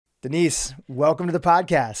Denise, welcome to the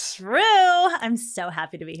podcast. Dhru, I'm so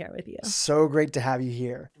happy to be here with you. So great to have you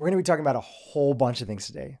here. We're going to be talking about a whole bunch of things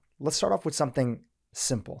today. Let's start off with something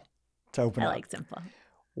simple to open up. I like simple.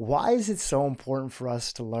 Why is it so important for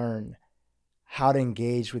us to learn how to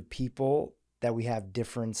engage with people that we have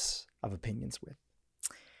difference of opinions with?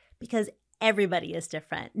 Because everybody is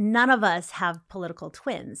different. None of us have political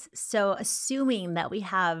twins. So assuming that we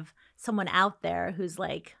have someone out there who's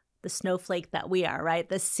like the snowflake that we are, right?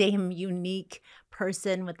 The same unique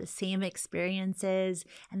person with the same experiences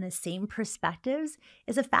and the same perspectives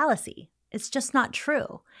is a fallacy. It's just not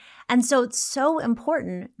true. And so it's so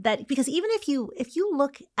important that, because even if you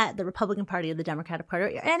look at the Republican Party or the Democratic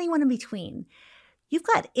Party or anyone in between, you've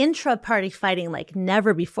got intra-party fighting like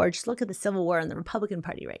never before. Just look at the Civil War in the Republican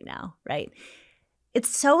Party right now, right?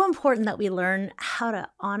 It's so important that we learn how to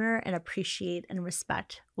honor and appreciate and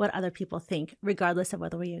respect what other people think, regardless of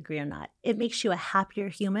whether we agree or not. It makes you a happier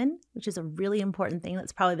human, which is a really important thing.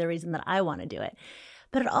 That's probably the reason that I want to do it.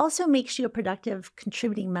 But it also makes you a productive,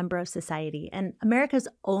 contributing member of society. And America's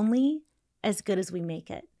only as good as we make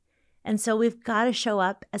it. And so we've got to show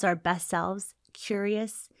up as our best selves,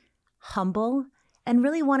 curious, humble, and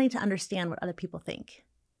really wanting to understand what other people think.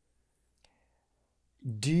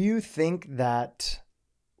 Do you think that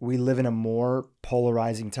we live in a more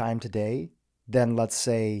polarizing time today than, let's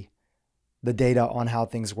say, the data on how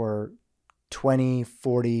things were 20,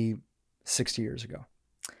 40, 60 years ago?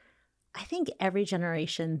 I think every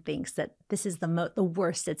generation thinks that this is the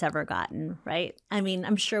worst it's ever gotten, right? I mean,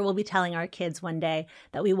 I'm sure we'll be telling our kids one day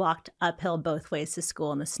that we walked uphill both ways to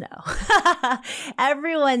school in the snow.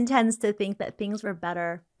 Everyone tends to think that things were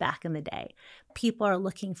better back in the day. People are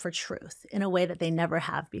looking for truth in a way that they never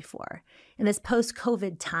have before. In this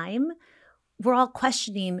post-COVID time, we're all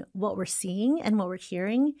questioning what we're seeing and what we're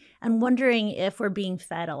hearing and wondering if we're being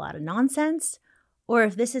fed a lot of nonsense or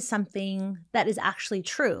if this is something that is actually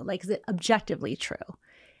true, like is it objectively true?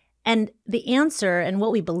 And the answer and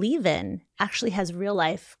what we believe in actually has real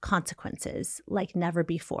life consequences like never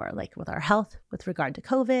before, like with our health, with regard to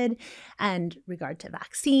COVID and regard to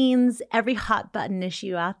vaccines, every hot button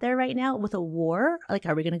issue out there right now with a war, like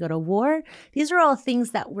are we going to go to war? These are all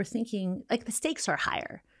things that we're thinking, like the stakes are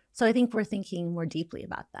higher. So I think we're thinking more deeply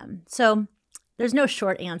about them. So there's no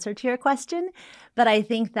short answer to your question, but I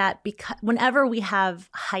think that because whenever we have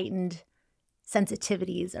heightened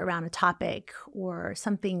sensitivities around a topic or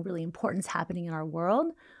something really important is happening in our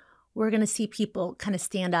world, we're going to see people kind of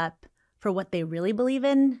stand up for what they really believe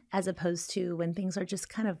in, as opposed to when things are just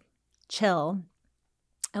kind of chill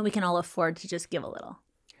and we can all afford to just give a little.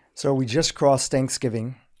 So we just crossed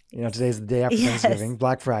Thanksgiving. You know, today's the day after Thanksgiving,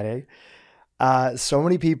 Black Friday. So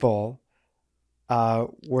many people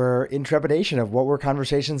were in trepidation of what were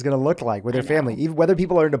conversations going to look like with their family, even whether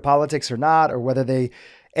people are into politics or not, or whether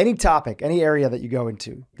any topic, any area that you go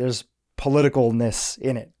into, there's politicalness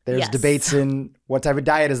in it. There's debates in what type of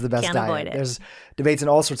diet is the best diet. There's debates in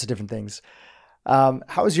all sorts of different things. How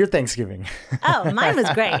was your Thanksgiving? Oh, mine was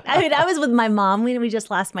great. I mean, I was with my mom. We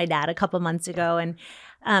just lost my dad a couple months ago. And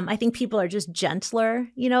I think people are just gentler,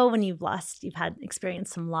 you know, when you've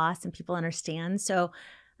experienced some loss and people understand. So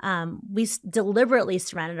we deliberately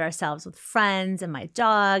surrounded ourselves with friends and my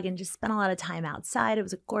dog and just spent a lot of time outside. It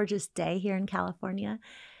was a gorgeous day here in California.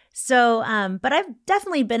 So, but I've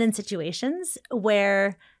definitely been in situations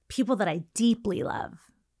where people that I deeply love,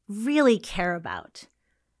 really care about,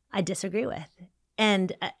 I disagree with.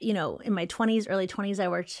 And, you know, in my 20s, early 20s, I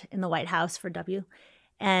worked in the White House for W.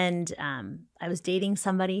 And I was dating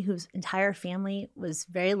somebody whose entire family was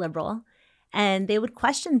very liberal. And they would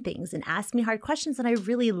question things and ask me hard questions, and I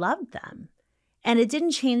really loved them. And it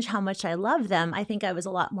didn't change how much I loved them. I think I was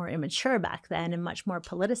a lot more immature back then and much more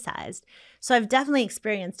politicized. So I've definitely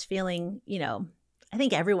experienced feeling, you know, I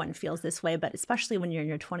think everyone feels this way, but especially when you're in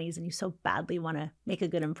your 20s and you so badly want to make a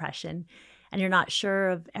good impression and you're not sure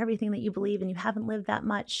of everything that you believe and you haven't lived that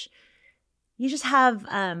much, you just have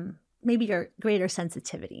maybe your greater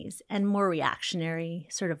sensitivities and more reactionary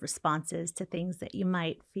sort of responses to things that you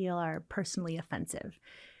might feel are personally offensive.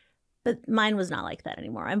 But mine was not like that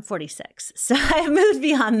anymore. I'm 46, so I moved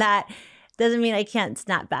beyond that. Doesn't mean I can't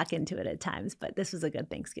snap back into it at times, but this was a good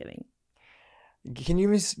Thanksgiving. Can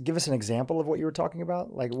you give us an example of what you were talking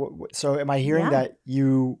about? Like, so am I hearing that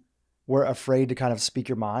you were afraid to kind of speak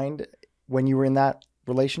your mind when you were in that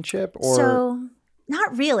relationship? Or So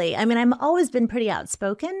not really. I mean, I've always been pretty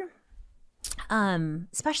outspoken.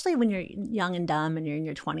 Especially when you're young and dumb and you're in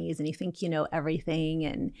your 20s and you think you know everything.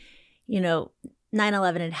 And, you know,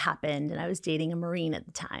 9/11 had happened and I was dating a Marine at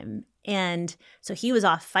the time. And so he was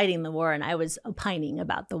off fighting the war and I was opining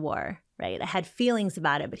about the war, right? I had feelings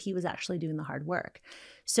about it, but he was actually doing the hard work.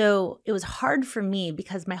 So it was hard for me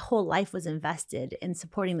because my whole life was invested in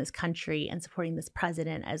supporting this country and supporting this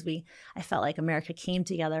president as I felt like America came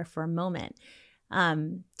together for a moment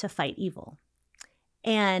to fight evil.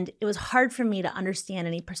 And it was hard for me to understand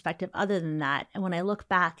any perspective other than that. And when I look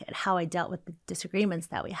back at how I dealt with the disagreements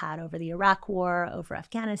that we had over the Iraq War, over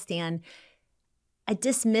Afghanistan, I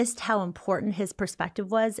dismissed how important his perspective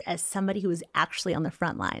was as somebody who was actually on the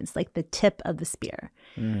front lines, like the tip of the spear.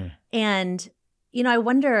 And, you know, I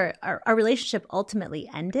wonder, our relationship ultimately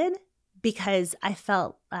ended because I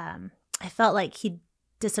felt like he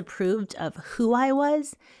disapproved of who I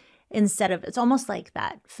was instead of, it's almost like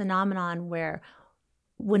that phenomenon where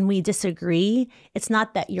when we disagree, it's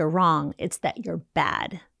not that you're wrong, it's that you're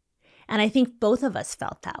bad. And I think both of us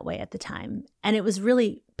felt that way at the time. And it was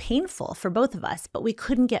really painful for both of us, but we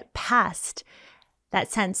couldn't get past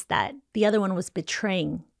that sense that the other one was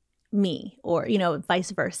betraying me or, you know,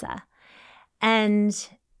 vice versa. And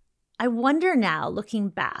I wonder now, looking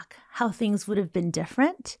back, how things would have been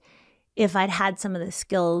different if I'd had some of the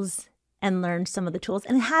skills and learned some of the tools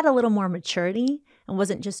and had a little more maturity and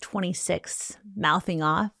wasn't just 26 mouthing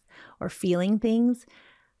off or feeling things,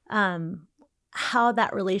 how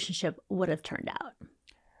that relationship would have turned out.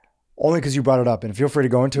 Only because you brought it up, and feel free to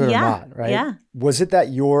go into it or not, right? Yeah. Was it that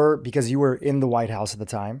because you were in the White House at the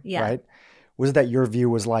time, right? Was it that your view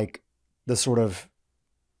was like the sort of,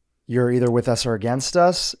 you're either with us or against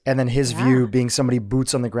us? And then his view, being somebody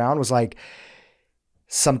boots on the ground, was like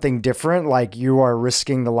something different, like you are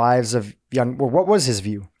risking the lives of what was his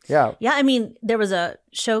view? Yeah. I mean, there was a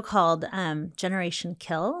show called Generation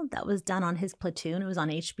Kill that was done on his platoon. It was on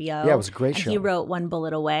HBO. Yeah, it was a great show. He wrote One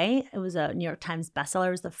Bullet Away. It was a New York Times bestseller.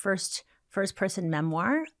 It was the first person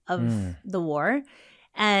memoir of the war.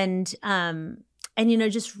 And you know,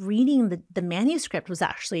 just reading the manuscript was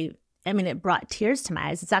actually, I mean, it brought tears to my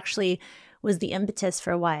eyes. It's actually was the impetus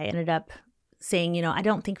for why I ended up saying, you know, I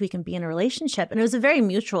don't think we can be in a relationship. And it was a very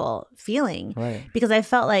mutual feeling, right? Because I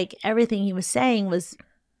felt like everything he was saying was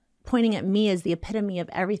pointing at me as the epitome of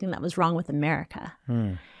everything that was wrong with America.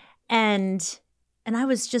 And I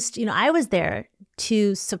was just, you know, I was there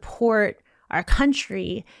to support our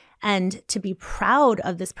country and to be proud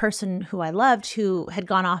of this person who I loved, who had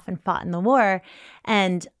gone off and fought in the war.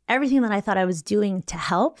 And everything that I thought I was doing to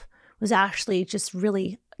help was actually just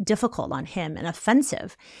really difficult on him and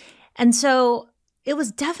offensive. And so it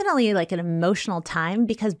was definitely like an emotional time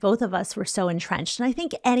because both of us were so entrenched. And I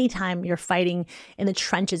think anytime you're fighting in the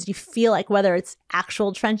trenches, you feel like, whether it's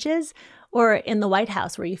actual trenches or in the White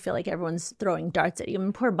House where you feel like everyone's throwing darts at you. I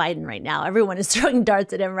mean, poor Biden right now, everyone is throwing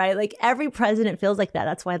darts at him, right? Like every president feels like that.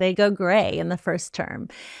 That's why they go gray in the first term.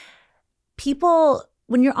 People,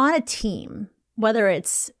 when you're on a team, whether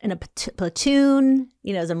it's in a platoon,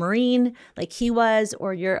 you know, as a Marine like he was,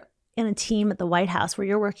 or you're in a team at the White House where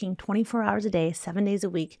you're working 24 hours a day, 7 days a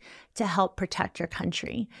week to help protect your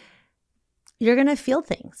country, you're going to feel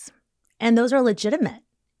things. And those are legitimate.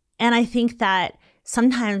 And I think that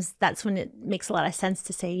sometimes that's when it makes a lot of sense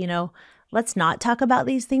to say, you know, let's not talk about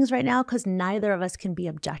these things right now because neither of us can be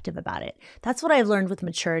objective about it. That's what I've learned with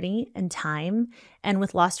maturity and time and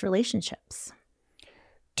with lost relationships.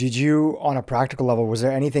 Did you, on a practical level, was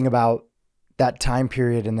there anything about that time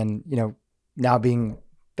period and then, you know, now being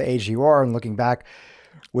the age you are and looking back,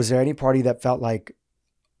 was there any party that felt like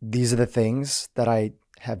these are the things that I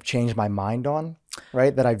have changed my mind on,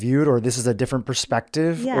 right? That I viewed, or this is a different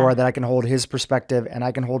perspective, or that I can hold his perspective and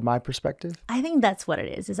I can hold my perspective? I think that's what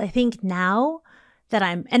it is I think now that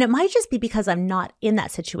and it might just be because I'm not in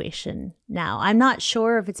that situation now. I'm not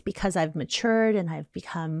sure if it's because I've matured and I've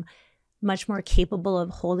become much more capable of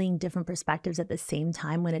holding different perspectives at the same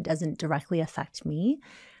time when it doesn't directly affect me.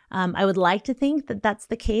 I would like to think that that's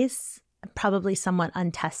the case, probably somewhat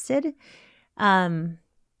untested.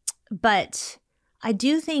 But I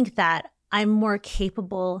do think that I'm more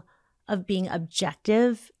capable of being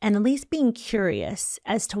objective and at least being curious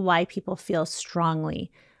as to why people feel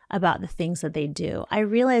strongly about the things that they do. I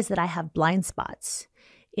realize that I have blind spots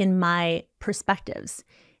in my perspectives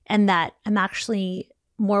and that I'm actually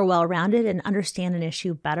more well-rounded and understand an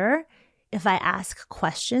issue better if I ask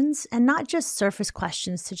questions, and not just surface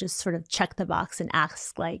questions to just sort of check the box and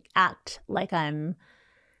act like I'm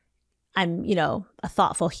you know, a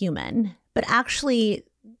thoughtful human, but I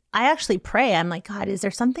actually pray. I'm like, God, is there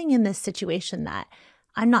something in this situation that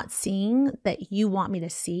I'm not seeing that you want me to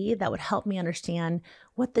see that would help me understand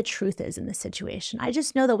what the truth is in this situation? I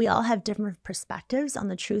just know that we all have different perspectives on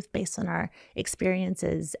the truth based on our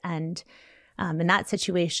experiences. And in that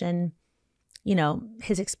situation, you know,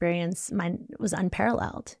 his experience, mine was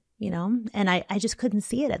unparalleled, you know, and I just couldn't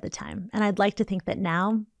see it at the time. And I'd like to think that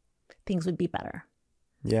now things would be better.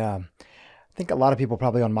 Yeah. I think a lot of people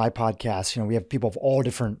probably on my podcast, we have people of all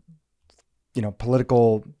different,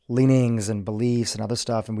 political leanings and beliefs and other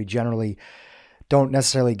stuff. And we generally don't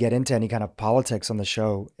necessarily get into any kind of politics on the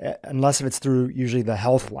show unless if it's through usually the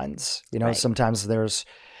health lens. Right. Sometimes there's,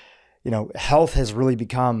 health has really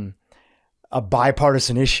become a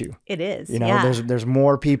bipartisan issue. It is. There's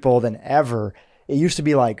more people than ever. It used to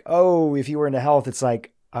be like, oh, if you were into health, it's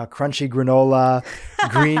like a crunchy granola,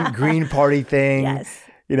 green party thing. Yes.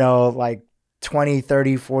 Like 20,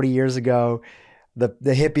 30, 40 years ago, the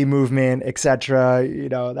hippie movement, et cetera,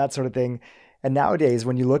 that sort of thing. And nowadays,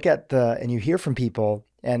 when you look at and you hear from people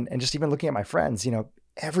and just even looking at my friends,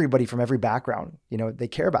 everybody from every background, they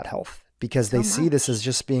care about health because they see this as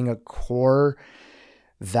just being a core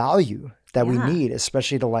value that we need,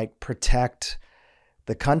 especially to like protect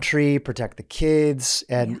the country, protect the kids.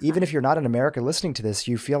 And even if you're not in America listening to this,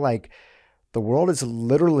 you feel like the world is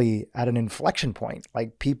literally at an inflection point.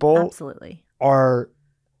 Like people absolutely are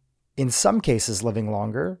in some cases living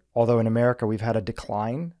longer, although in America we've had a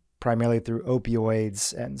decline primarily through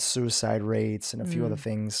opioids and suicide rates and a few other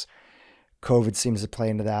things. COVID seems to play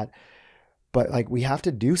into that. But like we have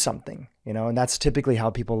to do something, and that's typically how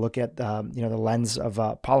people look at, the lens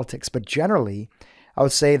of politics. But generally, I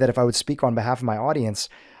would say that if I would speak on behalf of my audience,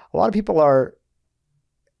 a lot of people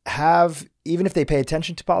even if they pay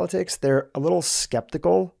attention to politics, they're a little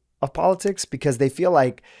skeptical of politics because they feel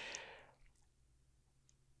like,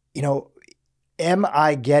 am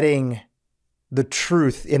I getting the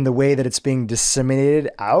truth in the way that it's being disseminated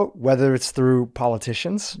out, whether it's through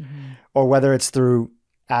politicians or whether it's through,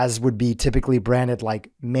 as would be typically branded like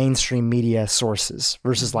mainstream media sources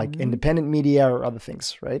versus like independent media or other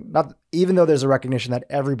things, right? Not even though there's a recognition that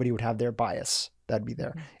everybody would have their bias, that'd be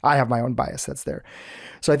there. I have my own bias that's there.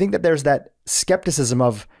 So I think that there's that skepticism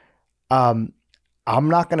of, I'm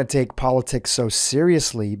not going to take politics so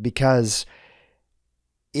seriously because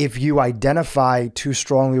if you identify too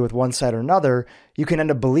strongly with one side or another, you can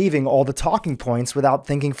end up believing all the talking points without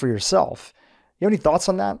thinking for yourself. You have any thoughts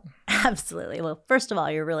on that? Absolutely. Well, first of all,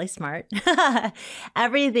 you're really smart.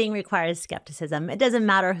 Everything requires skepticism. It doesn't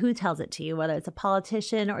matter who tells it to you, whether it's a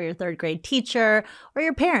politician or your third grade teacher or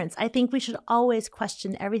your parents. I think we should always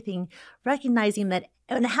question everything, recognizing that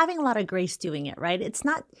and having a lot of grace doing it, right?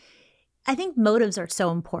 I think motives are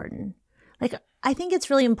so important. Like, I think it's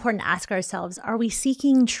really important to ask ourselves, are we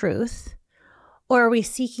seeking truth or are we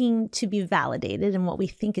seeking to be validated in what we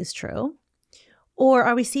think is true? Or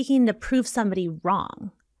are we seeking to prove somebody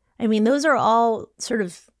wrong? I mean, those are all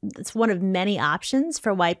it's one of many options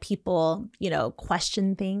for why people,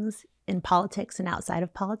 question things in politics and outside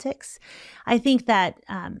of politics. I think that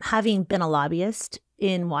having been a lobbyist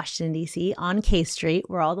in Washington, D.C., on K Street,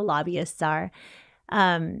 where all the lobbyists are,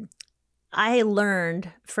 I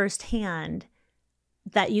learned firsthand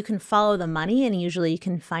that you can follow the money and usually you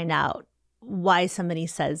can find out why somebody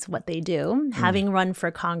says what they do. Having run for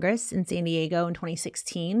Congress in San Diego in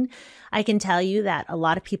 2016, I can tell you that a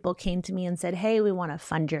lot of people came to me and said, hey, we want to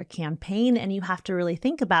fund your campaign. And you have to really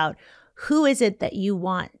think about who is it that you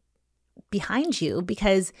want behind you?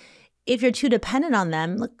 Because if you're too dependent on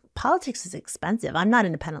them, look, politics is expensive. I'm not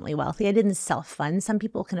independently wealthy. I didn't self-fund. Some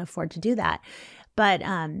people can afford to do that. But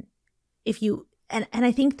if you, and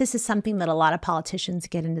I think this is something that a lot of politicians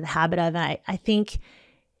get into the habit of, and I think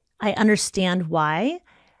I understand why,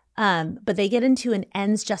 but they get into an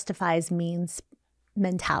ends justifies means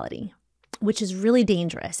mentality, which is really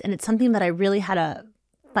dangerous. And it's something that I really had to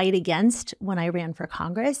fight against when I ran for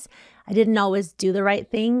Congress. I didn't always do the right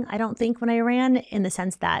thing, I don't think, when I ran, in the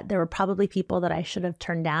sense that there were probably people that I should have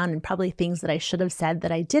turned down and probably things that I should have said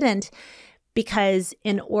that I didn't, because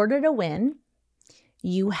in order to win,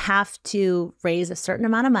 you have to raise a certain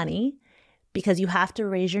amount of money because you have to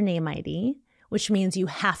raise your name ID, which means you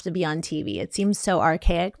have to be on TV. It seems so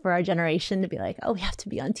archaic for our generation to be like, oh, we have to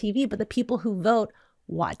be on TV, but the people who vote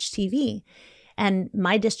watch TV. And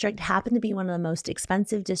my district happened to be one of the most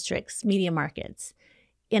expensive districts, media markets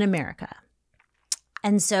in America.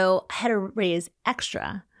 And so I had to raise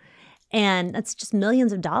extra, and that's just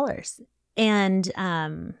millions of dollars. And,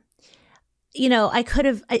 I could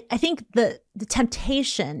have, I think the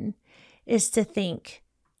temptation is to think,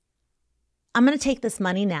 I'm going to take this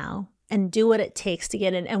money now and do what it takes to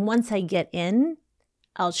get in. And once I get in,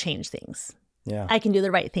 I'll change things. Yeah, I can do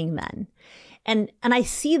the right thing then. And I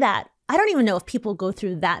see that. I don't even know if people go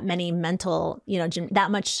through that many mental,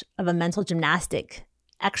 that much of a mental gymnastic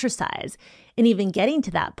exercise in even getting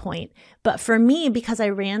to that point. But for me, because I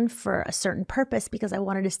ran for a certain purpose, because I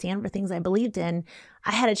wanted to stand for things I believed in,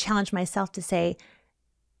 I had to challenge myself to say,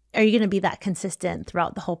 are you going to be that consistent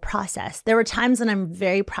throughout the whole process? There were times when I'm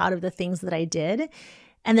very proud of the things that I did.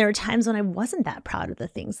 And there were times when I wasn't that proud of the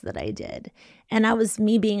things that I did. And I was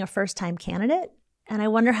me being a first-time candidate. And I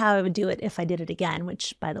wonder how I would do it if I did it again,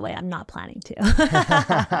 which, by the way, I'm not planning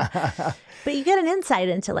to. But you get an insight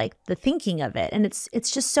into like the thinking of it. And it's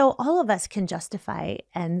just so all of us can justify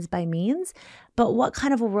ends by means. But what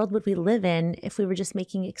kind of a world would we live in if we were just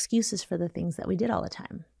making excuses for the things that we did all the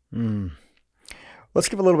time? Let's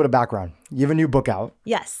give a little bit of background. You have a new book out.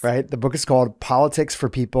 Yes. Right? The book is called Politics for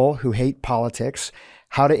People Who Hate Politics: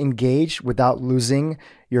 How to Engage Without Losing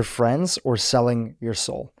Your Friends or Selling Your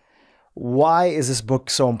Soul. Why is this book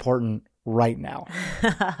so important right now?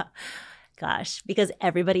 Gosh, because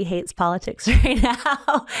everybody hates politics right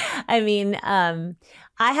now. I mean, I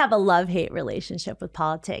have a love-hate relationship with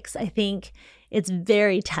politics. I think it's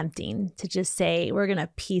very tempting to just say we're going to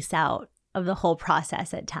peace out of the whole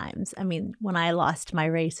process at times. I mean, when I lost my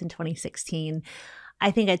race in 2016,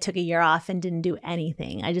 I think I took a year off and didn't do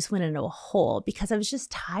anything. I just went into a hole because I was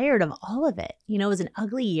just tired of all of it. You know, it was an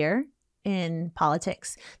ugly year in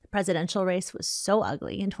politics. The presidential race was so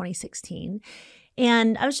ugly in 2016.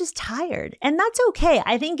 And I was just tired. And that's okay.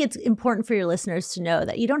 I think it's important for your listeners to know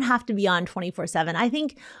that you don't have to be on 24/7. I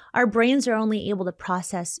think our brains are only able to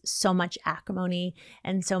process so much acrimony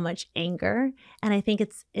and so much anger. And I think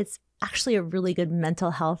it's actually a really good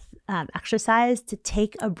mental health exercise to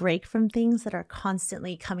take a break from things that are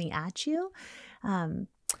constantly coming at you.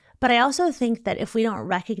 But I also think that if we don't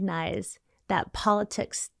recognize that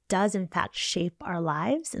politics does in fact shape our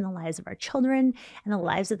lives and the lives of our children and the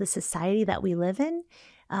lives of the society that we live in.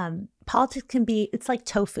 Politics can be, it's like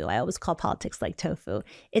tofu. I always call politics like tofu.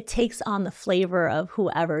 It takes on the flavor of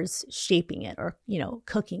whoever's shaping it or, you know,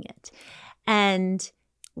 cooking it. And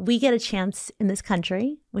we get a chance in this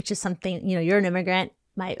country, which is something, you know, you're an immigrant,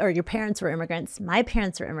 your parents were immigrants, my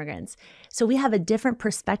parents were immigrants. So we have a different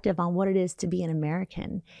perspective on what it is to be an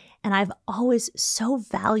American. And I've always so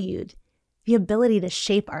valued the ability to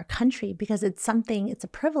shape our country because it's a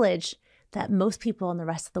privilege that most people in the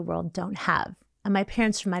rest of the world don't have. And my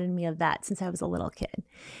parents reminded me of that since I was a little kid.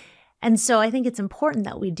 And so I think it's important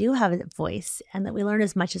that we do have a voice and that we learn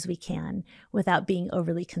as much as we can without being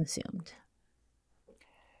overly consumed.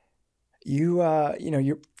 You're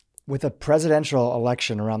with a presidential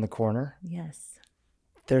election around the corner. Yes.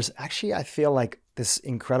 There's actually, I feel like this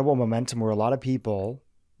incredible momentum where a lot of people,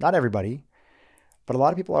 not everybody, but a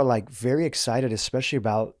lot of people are like very excited, especially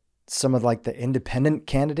about some of like the independent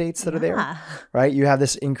candidates that are there, right? You have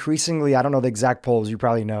this increasingly, I don't know the exact polls, you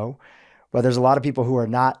probably know, but there's a lot of people who are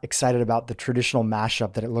not excited about the traditional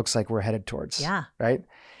mashup that it looks like we're headed towards, right?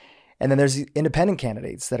 And then there's the independent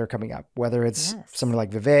candidates that are coming up, whether it's someone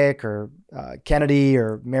like Vivek or Kennedy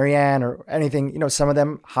or Marianne or anything, you know, some of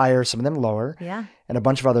them higher, some of them lower, and a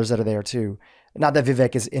bunch of others that are there too. Not that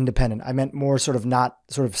Vivek is independent. I meant more sort of not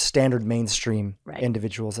sort of standard mainstream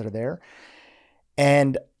individuals that are there.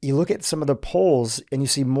 And you look at some of the polls and you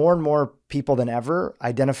see more and more people than ever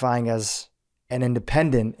identifying as an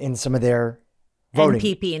independent in some of their voting.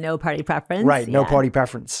 NPP, no party preference. Right, no party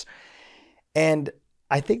preference. And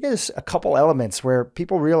I think there's a couple elements where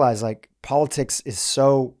people realize like politics is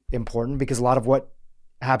so important because a lot of what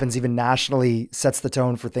happens even nationally sets the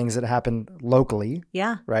tone for things that happen locally.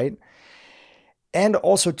 Right. And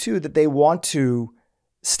also, too, that they want to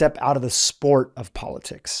step out of the sport of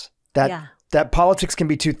politics. That politics can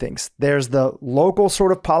be two things. There's the local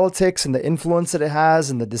sort of politics and the influence that it has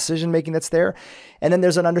and the decision-making that's there. And then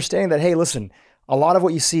there's an understanding that, hey, listen, a lot of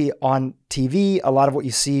what you see on TV, a lot of what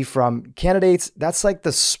you see from candidates, that's like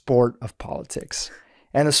the sport of politics.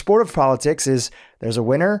 And the sport of politics is there's a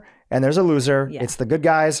winner and there's a loser. It's the good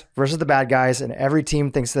guys versus the bad guys. And every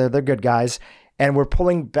team thinks they're the good guys. And we're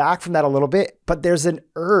pulling back from that a little bit, but there's an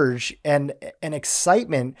urge and an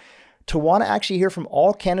excitement to want to actually hear from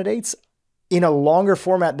all candidates in a longer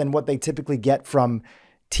format than what they typically get from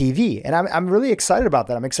TV. And I'm really excited about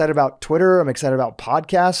that. I'm excited about Twitter. I'm excited about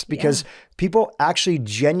podcasts because people actually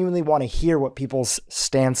genuinely want to hear what people's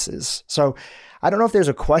stance is. So I don't know if there's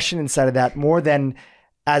a question inside of that more than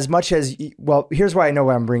as much as, well, here's why I know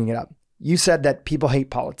why I'm bringing it up. You said that people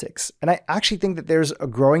hate politics. And I actually think that there's a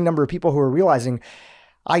growing number of people who are realizing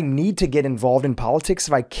I need to get involved in politics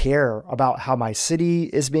if I care about how my city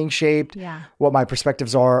is being shaped, what my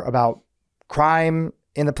perspectives are about crime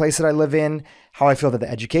in the place that I live in, how I feel that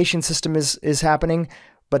the education system is happening.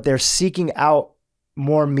 But they're seeking out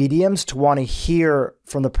more mediums to want to hear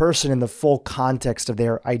from the person in the full context of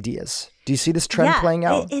their ideas. Do you see this trend playing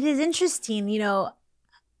out? It is interesting. You know,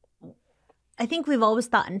 I think we've always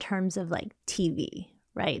thought in terms of like TV,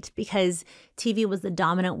 right? Because TV was the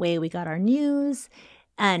dominant way we got our news.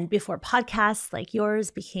 And before podcasts like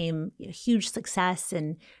yours became a huge success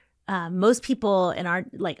and most people in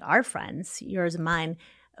our friends, yours and mine,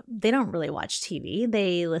 they don't really watch TV.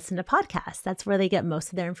 They listen to podcasts. That's where they get most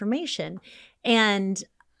of their information. And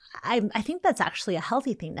I think that's actually a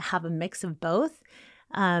healthy thing to have a mix of both.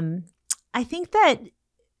 I think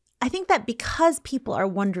that because people are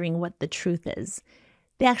wondering what the truth is,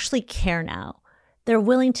 they actually care now. They're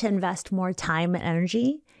willing to invest more time and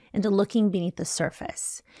energy into looking beneath the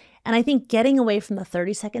surface. And I think getting away from the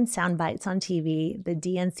 30-second sound bites on TV, the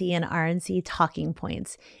DNC and RNC talking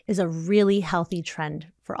points, is a really healthy trend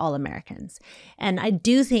for all Americans. And I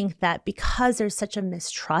do think that because there's such a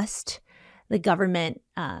mistrust, the government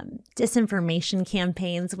disinformation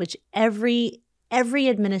campaigns, which every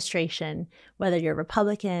administration, whether you're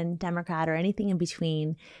Republican, Democrat, or anything in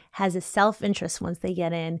between, has a self-interest once they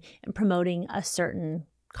get in promoting a certain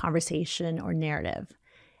conversation or narrative.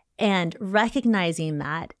 And recognizing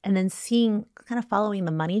that and then kind of following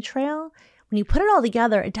the money trail, when you put it all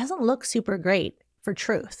together, it doesn't look super great for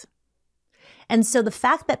truth. And so the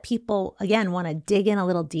fact that people, again, want to dig in a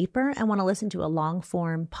little deeper and want to listen to a long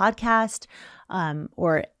form podcast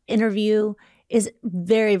or interview is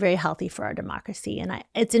very, very healthy for our democracy. And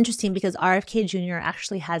it's interesting because RFK Jr.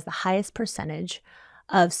 actually has the highest percentage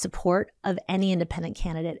of support of any independent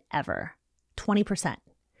candidate ever, 20%.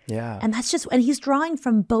 Yeah. And and he's drawing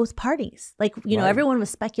from both parties. Everyone was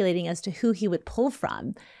speculating as to who he would pull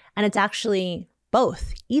from. And it's actually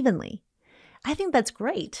both evenly. I think that's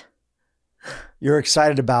great. You're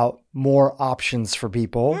excited about more options for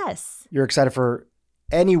people. Yes. You're excited for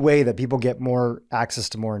any way that people get more access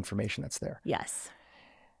to more information that's there. Yes.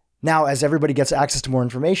 Now, as everybody gets access to more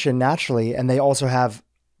information naturally, and they also have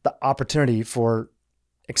the opportunity for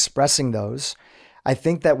expressing those, I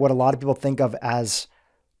think that what a lot of people think of as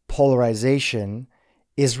polarization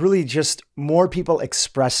is really just more people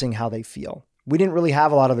expressing how they feel. We didn't really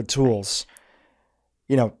have a lot of the tools,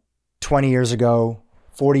 20 years ago,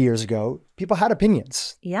 40 years ago. People had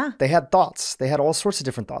opinions. Yeah. They had thoughts. They had all sorts of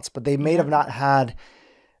different thoughts, but they may have not had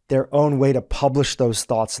their own way to publish those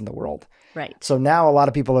thoughts in the world. Right. So now a lot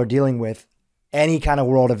of people are dealing with any kind of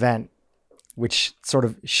world event, which sort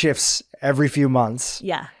of shifts every few months.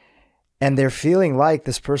 Yeah. And they're feeling like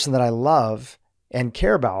this person that I love and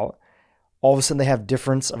care about, all of a sudden they have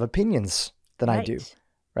difference of opinions than I do,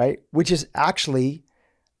 right? Which is actually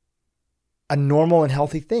a normal and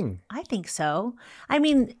healthy thing. I think so. I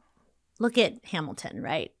mean, look at Hamilton,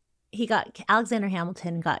 right? Alexander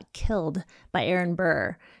Hamilton got killed by Aaron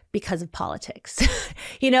Burr because of politics.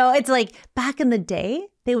 It's like back in the day,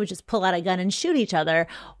 they would just pull out a gun and shoot each other.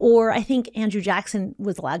 Or I think Andrew Jackson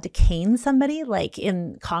was allowed to cane somebody like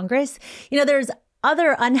in Congress. There's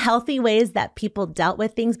other unhealthy ways that people dealt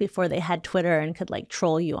with things before they had Twitter and could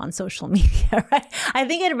troll you on social media, right? I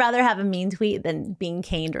think I'd rather have a mean tweet than being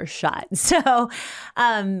caned or shot. So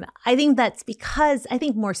I think that's because I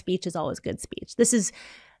think more speech is always good speech. This is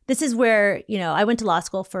where, I went to law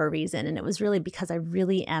school for a reason, and it was really because I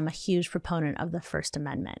really am a huge proponent of the First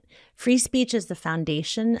Amendment. Free speech is the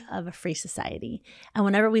foundation of a free society. And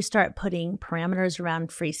whenever we start putting parameters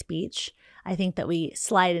around free speech, I think that we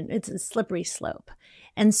slide in, it's a slippery slope.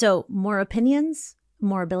 And so more opinions,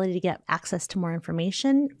 more ability to get access to more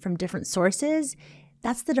information from different sources,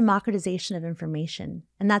 that's the democratization of information.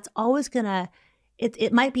 And that's always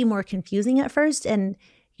it might be more confusing at first. And,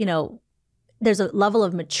 there's a level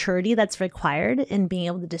of maturity that's required in being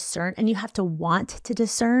able to discern, and you have to want to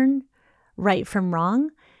discern right from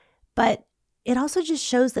wrong. But it also just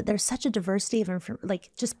shows that there's such a diversity of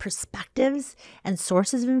just perspectives and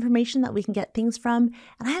sources of information that we can get things from.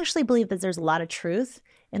 And I actually believe that there's a lot of truth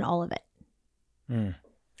in all of it.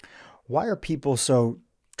 Why are people so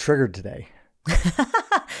triggered today? Well,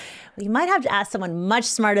 you might have to ask someone much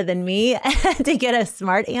smarter than me to get a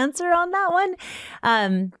smart answer on that one.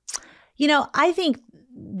 I think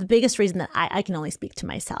the biggest reason that I can only speak to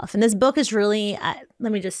myself, and this book is really,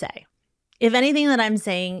 let me just say, if anything that I'm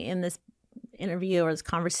saying in this interview or this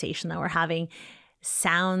conversation that we're having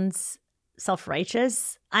sounds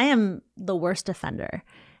self-righteous, I am the worst offender.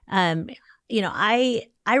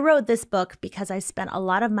 I wrote this book because I spent a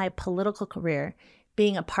lot of my political career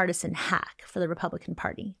being a partisan hack for the Republican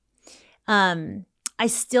Party. I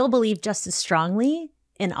still believe just as strongly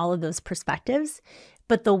in all of those perspectives,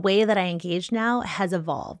 but the way that I engage now has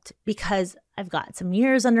evolved because I've got some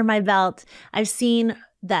years under my belt. I've seen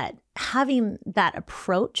that having that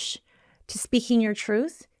approach to speaking your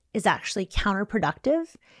truth is actually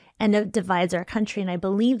counterproductive and it divides our country. And I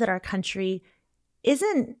believe that our country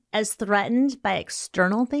isn't as threatened by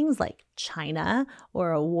external things like China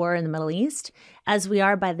or a war in the Middle East as we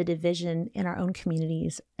are by the division in our own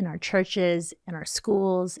communities, in our churches, in our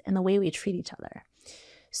schools, and the way we treat each other.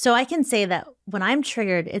 So I can say that when I'm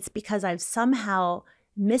triggered, it's because I've somehow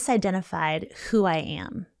misidentified who I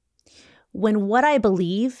am. When what I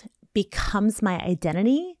believe becomes my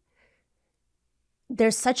identity,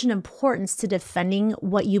 there's such an importance to defending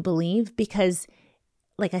what you believe because,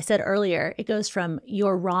 like I said earlier, it goes from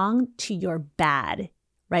you're wrong to you're bad,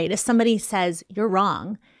 right? If somebody says you're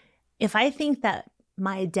wrong, if I think that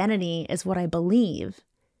my identity is what I believe,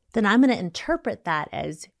 then I'm going to interpret that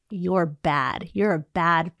as you're bad. You're a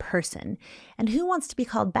bad person. And who wants to be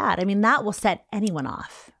called bad? I mean, that will set anyone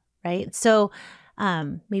off, right? So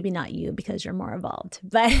maybe not you because you're more evolved,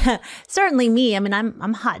 but certainly me. I mean,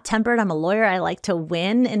 I'm hot-tempered. I'm a lawyer. I like to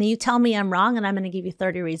win. And you tell me I'm wrong, and I'm going to give you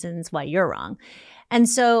 30 reasons why you're wrong. And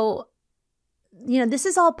so, this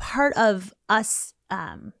is all part of us.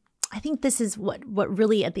 I think this is what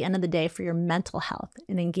really, at the end of the day, for your mental health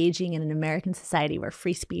and engaging in an American society where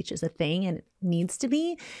free speech is a thing and it needs to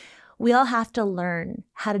be, we all have to learn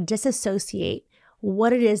how to disassociate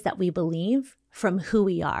what it is that we believe from who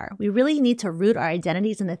we are. We really need to root our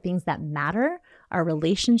identities in the things that matter, our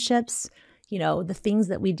relationships, the things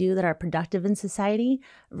that we do that are productive in society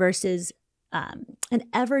versus an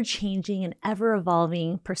ever-changing and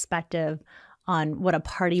ever-evolving perspective on what a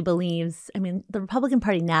party believes. I mean, the Republican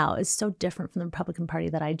Party now is so different from the Republican Party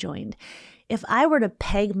that I joined. If I were to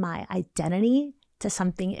peg my identity to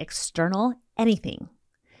something external, anything,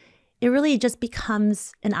 it really just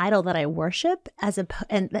becomes an idol that I worship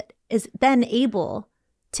and that is then able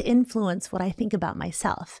to influence what I think about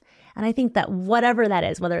myself. And I think that whatever that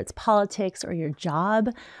is, whether it's politics or your job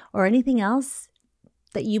or anything else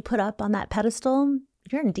that you put up on that pedestal,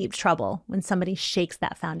 you're in deep trouble when somebody shakes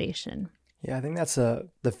that foundation. Yeah, I think that's the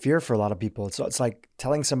fear for a lot of people. It's like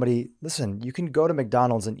telling somebody, listen, you can go to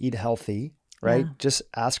McDonald's and eat healthy, right? Yeah. Just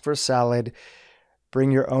ask for a salad, bring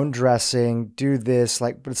your own dressing, do this.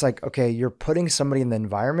 But it's like, okay, you're putting somebody in the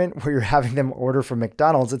environment where you're having them order from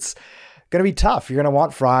McDonald's. It's going to be tough. You're going to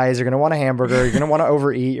want fries. You're going to want a hamburger. You're going to want to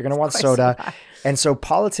overeat. You're going to want soda. And so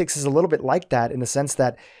politics is a little bit like that in the sense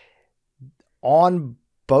that on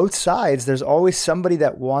both sides, there's always somebody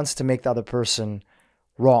that wants to make the other person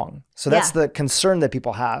wrong. So that's the concern that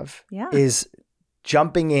people have is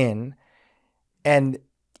jumping in and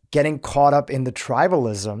getting caught up in the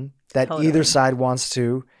tribalism that either side wants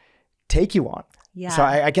to take you on. Yeah. So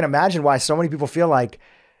I can imagine why so many people feel like,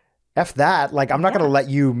 F that, like I'm not going to let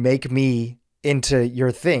you make me into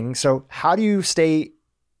your thing. So how do you stay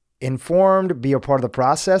informed, be a part of the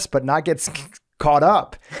process, but not get caught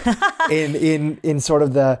up in sort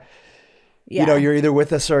of the, you're either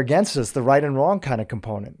with us or against us, the right and wrong kind of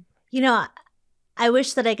component. I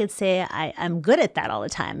wish that I could say I'm good at that all the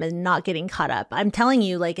time and not getting caught up. I'm telling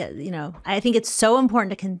you, I think it's so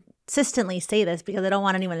important to consistently say this because I don't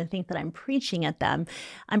want anyone to think that I'm preaching at them.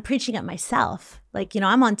 I'm preaching at myself.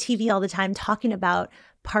 I'm on TV all the time talking about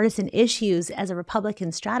partisan issues as a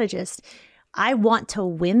Republican strategist. I want to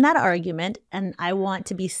win that argument and I want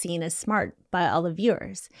to be seen as smart by all the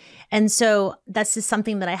viewers. And so that's just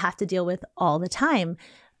something that I have to deal with all the time.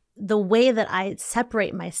 The way that I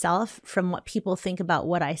separate myself from what people think about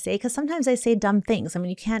what I say, because sometimes I say dumb things. I mean,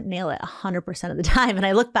 you can't nail it 100% of the time. And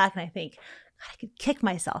I look back and I think, God, I could kick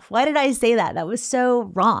myself. Why did I say that? That was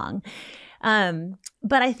so wrong.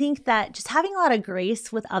 But I think that just having a lot of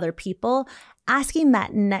grace with other people, asking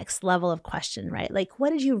that next level of question, right? Like, what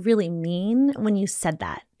did you really mean when you said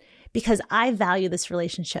that? Because I value this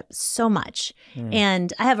relationship so much.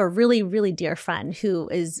 And I have a really, really dear friend who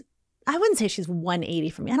is, I wouldn't say she's 180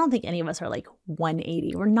 for me. I don't think any of us are like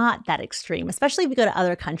 180. We're not that extreme, especially if you go to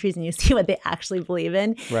other countries and you see what they actually believe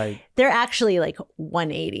in. Right. They're actually like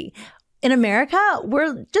 180. In America,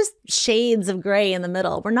 we're just shades of gray in the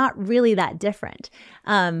middle. We're not really that different.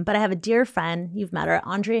 But I have a dear friend, you've met her,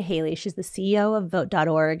 Andrea Haley. She's the CEO of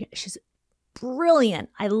vote.org. She's brilliant.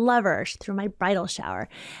 I love her. She threw my bridal shower.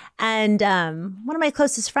 And one of my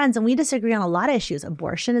closest friends, and we disagree on a lot of issues.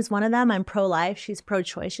 Abortion is one of them. I'm pro-life. She's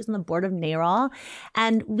pro-choice. She's on the board of NARAL.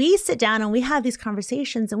 And we sit down and we have these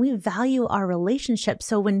conversations and we value our relationship.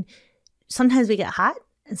 So when sometimes we get hot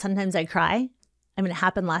and sometimes I cry. I mean, it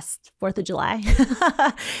happened last 4th of July.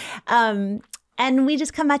 And we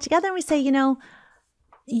just come back together and we say,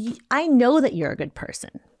 I know that you're a good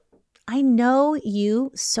person. I know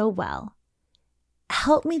you so well.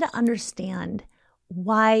 Help me to understand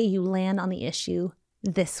why you land on the issue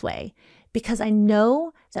this way, because I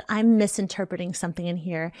know that I'm misinterpreting something in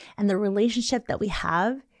here and the relationship that we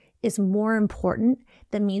have is more important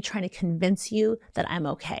than me trying to convince you that I'm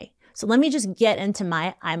okay. So let me just get into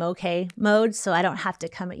my I'm okay mode so I don't have to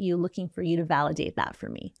come at you looking for you to validate that for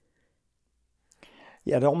me.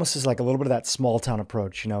 Yeah, it almost is like a little bit of that small town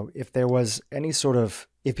approach. If there was any sort of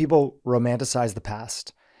if people romanticize the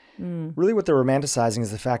past, really what they're romanticizing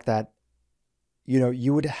is the fact that,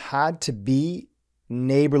 you would had to be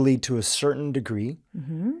neighborly to a certain degree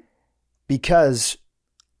because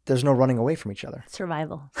there's no running away from each other.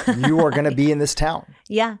 Survival. You are going to be in this town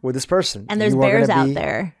with this person. And there's bears out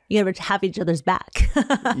there. You got to have each other's back.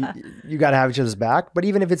 you got to have each other's back. But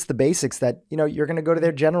even if it's the basics that, you're going to go to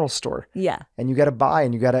their general store. Yeah. And you got to buy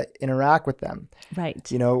and you got to interact with them.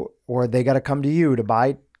 Right. Or they got to come to you to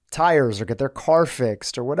buy tires or get their car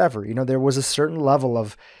fixed or whatever. There was a certain level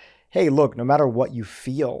of, hey, look, no matter what you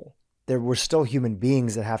feel, there were still human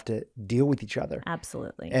beings that have to deal with each other.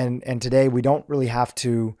 Absolutely. And today we don't really have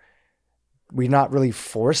to, we're not really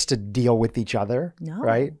forced to deal with each other,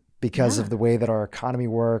 right? Because of the way that our economy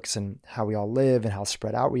works and how we all live and how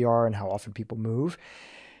spread out we are and how often people move.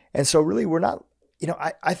 And so really we're not,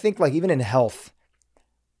 I think like even in health,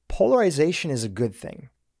 polarization is a good thing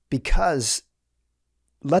because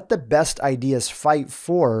let the best ideas fight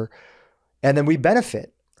for, and then we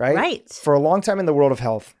benefit, right? Right. For a long time in the world of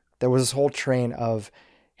health, there was this whole train of,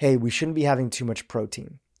 hey, we shouldn't be having too much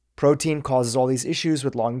protein. Protein causes all these issues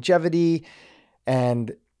with longevity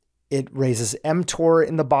and it raises mTOR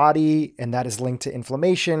in the body and that is linked to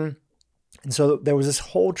inflammation. And so there was this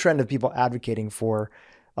whole trend of people advocating for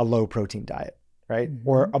a low protein diet, right?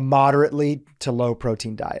 Or a moderately to low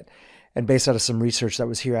protein diet. And based out of some research that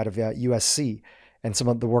was here out of USC and some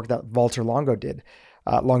of the work that Walter Longo did,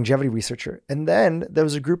 longevity researcher. And then there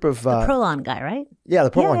was a group of... the Prolon guy, right? Yeah,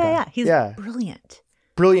 the Prolon guy. Yeah. He's brilliant.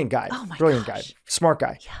 Brilliant guy. Oh my Brilliant gosh. guy. Smart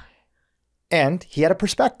guy. Yeah. And he had a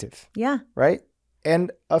perspective. Yeah. Right?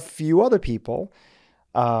 And a few other people,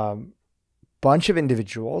 bunch of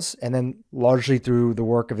individuals, and then largely through the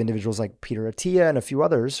work of individuals like Peter Attia and a few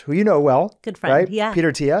others who you know well. Good friend. Right? Yeah.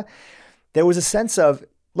 Peter Attia. There was a sense of,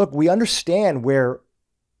 look, we understand where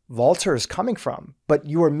Walter is coming from, but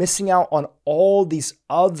you are missing out on all these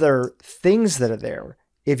other things that are there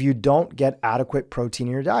if you don't get adequate protein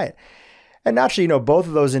in your diet. And naturally, both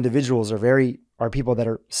of those individuals are people that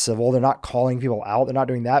are civil. They're not calling people out. They're not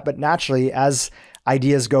doing that. But naturally, as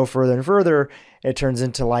ideas go further and further, it turns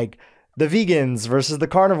into like the vegans versus the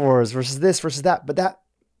carnivores versus this versus that. But that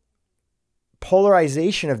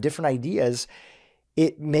polarization of different ideas,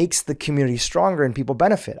 it makes the community stronger and people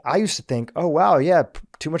benefit. I used to think, oh, wow, yeah,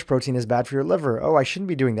 too much protein is bad for your liver. Oh, I shouldn't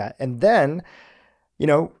be doing that. And then,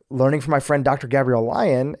 learning from my friend, Dr. Gabrielle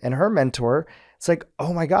Lyon and her mentor, it's like,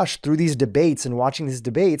 oh my gosh, through these debates and watching these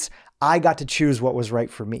debates, I got to choose what was right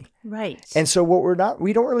for me. Right. And so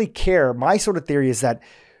we don't really care. My sort of theory is that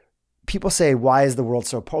people say, why is the world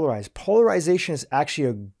so polarized? Polarization is actually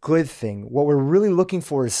a good thing. What we're really looking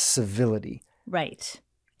for is civility. Right.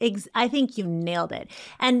 I think you nailed it.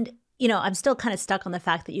 And, I'm still kind of stuck on the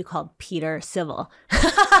fact that you called Peter civil. He's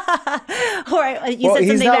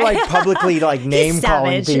not like publicly like name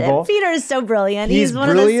calling people. Peter is so brilliant. He's one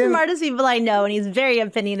of the smartest people I know, and he's very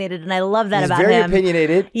opinionated, and I love that about him. He's very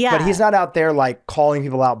opinionated, but he's not out there like calling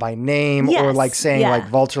people out by name or like saying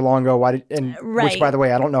like Walter Longo, which by the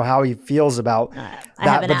way, I don't know how he feels about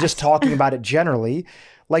that, but just talking about it generally,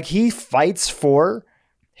 like he fights for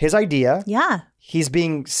his idea. Yeah. He's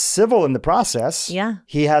being civil in the process. Yeah.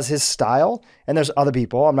 He has his style, and there's other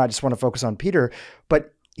people. I'm not just want to focus on Peter,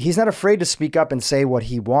 but he's not afraid to speak up and say what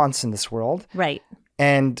he wants in this world. Right.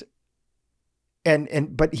 But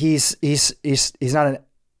he's not an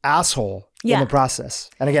asshole in the process.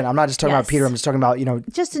 And again, I'm not just talking about Peter. I'm just talking about,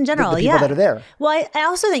 just in general, the people that are there. Well, I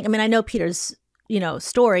also think, I know Peter's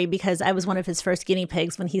story because I was one of his first guinea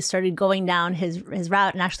pigs when he started going down his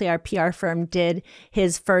route. And actually our PR firm did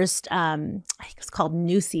his first, I think it was called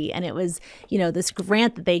Nusi. And it was, this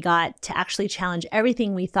grant that they got to actually challenge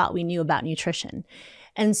everything we thought we knew about nutrition.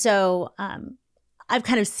 And so I've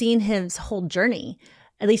kind of seen his whole journey,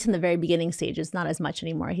 at least in the very beginning stages, not as much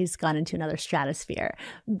anymore. He's gone into another stratosphere.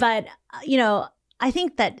 But, I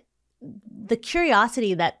think that the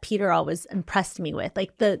curiosity that Peter always impressed me with,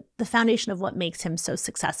 like the foundation of what makes him so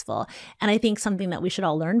successful. And I think something that we should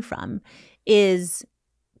all learn from is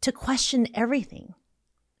to question everything.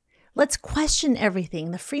 Let's question everything.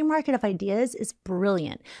 The free market of ideas is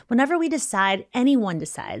brilliant. Whenever we decide, anyone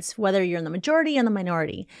decides, whether you're in the majority or the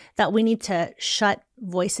minority, that we need to shut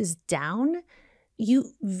voices down,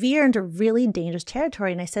 you veer into really dangerous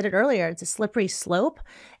territory. And I said it earlier, it's a slippery slope.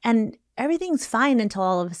 And everything's fine until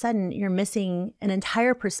all of a sudden you're missing an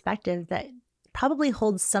entire perspective that probably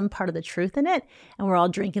holds some part of the truth in it. And we're all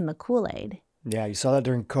drinking the Kool-Aid. Yeah, you saw that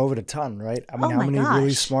during COVID a ton, right? I mean, how many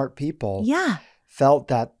really smart people felt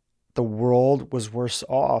that the world was worse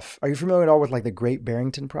off? Are you familiar at all with like the Great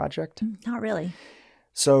Barrington Project? Not really.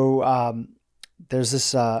 So there's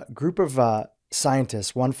this group of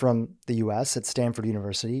scientists, one from the US at Stanford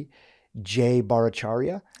University, Jay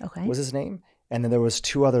Bhattacharya was his name. And then there was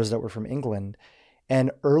two others that were from England.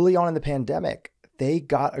 And early on in the pandemic, they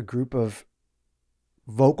got a group of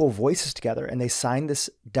vocal voices together and they signed this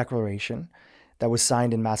declaration that was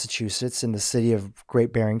signed in Massachusetts in the city of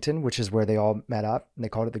Great Barrington, which is where they all met up. And they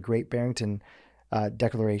called it the Great Barrington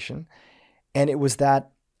Declaration. And it was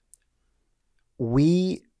that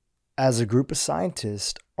we, as a group of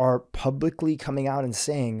scientists, are publicly coming out and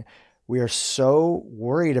saying, we are so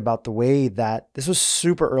worried about the way that this was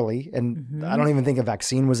super early. And I don't even think a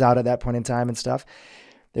vaccine was out at that point in time and stuff.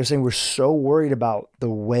 They're saying we're so worried about the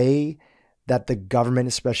way that the government,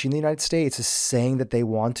 especially in the United States, is saying that they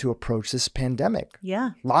want to approach this pandemic.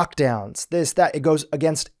 Yeah. Lockdowns, this, that. It goes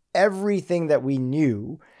against everything that we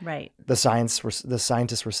knew. Right. The scientists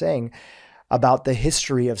were saying about the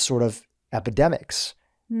history of sort of epidemics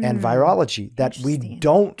and virology, that we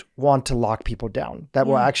don't want to lock people down. That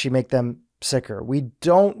will actually make them sicker. We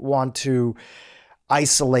don't want to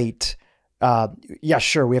isolate. Yeah,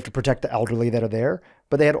 sure, we have to protect the elderly that are there,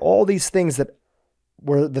 but they had all these things that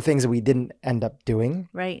were the things that we didn't end up doing.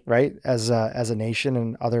 Right. As a nation,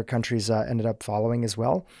 and other countries ended up following as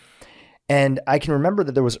well. And I can remember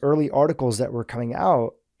that there was early articles that were coming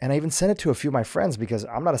out, and I even sent it to a few of my friends because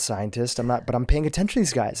I'm not a scientist, but I'm paying attention to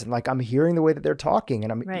these guys, and like I'm hearing the way that they're talking,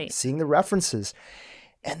 and I'm seeing the references.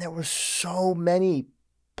 And there were so many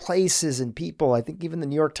places and people. I think even the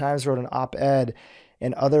New York Times wrote an op-ed,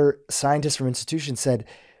 and other scientists from institutions said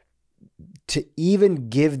to even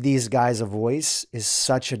give these guys a voice is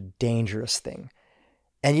such a dangerous thing.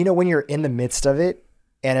 And you know, when you're in the midst of it,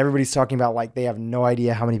 and everybody's talking about like they have no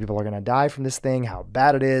idea how many people are going to die from this thing, how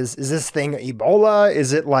bad it is. Is this thing Ebola?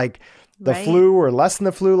 Is it like the flu or less than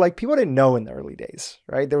the flu? Like people didn't know in the early days,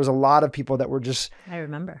 right? There was a lot of people that were just... I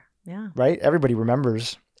remember, yeah. Right? Everybody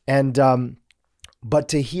remembers. And but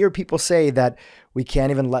to hear people say that we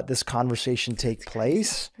can't even let this conversation take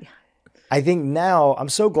place, I think now I'm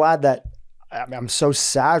so glad that I'm so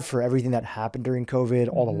sad for everything that happened during COVID,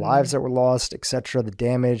 all the lives that were lost, et cetera, the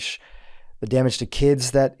damage to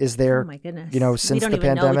kids that is there, oh my goodness. You know, since the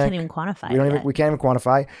pandemic. We can't even quantify we can't even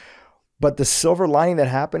quantify. But the silver lining that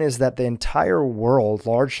happened is that the entire world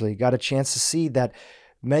largely got a chance to see that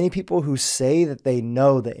many people who say that they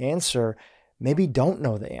know the answer maybe don't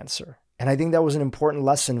know the answer. And I think that was an important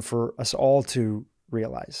lesson for us all to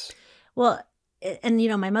realize. Well, and you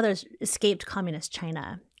know, my mother's escaped communist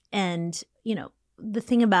China. And, you know, the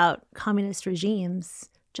thing about communist regimes,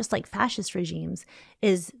 just like fascist regimes,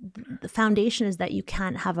 is the foundation is that you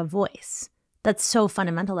can't have a voice. That's so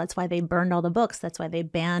fundamental. That's why they burned all the books. That's why they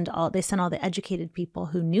sent all the educated people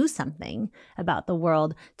who knew something about the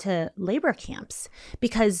world to labor camps.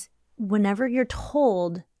 Because whenever you're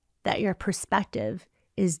told that your perspective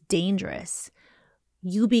is dangerous,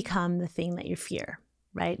 you become the thing that you fear,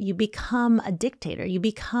 right? You become a dictator. You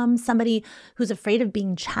become somebody who's afraid of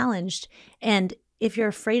being challenged. And if you're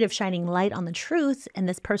afraid of shining light on the truth and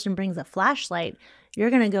this person brings a flashlight,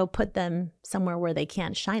 you're going to go put them somewhere where they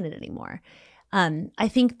can't shine it anymore. I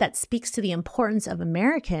think that speaks to the importance of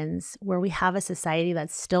Americans, where we have a society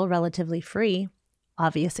that's still relatively free,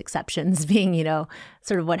 obvious exceptions being, you know,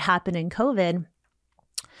 sort of what happened in COVID.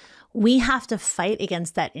 We have to fight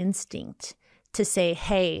against that instinct to say,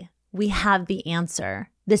 hey, we have the answer.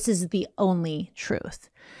 This is the only truth.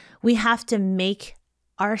 We have to make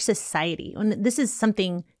our society, and this is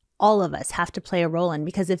something all of us have to play a role in,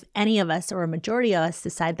 because if any of us or a majority of us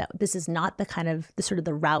decide that this is not the sort of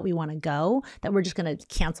the route we want to go, that we're just going to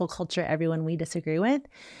cancel culture everyone we disagree with,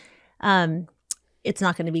 it's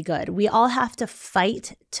not going to be good. We all have to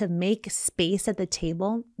fight to make space at the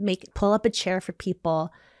table, pull up a chair for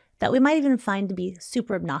people that we might even find to be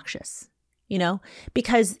super obnoxious, you know,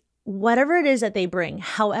 because whatever it is that they bring,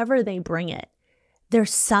 however they bring it,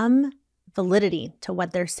 there's some validity to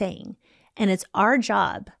what they're saying. And it's our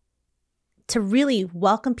job to really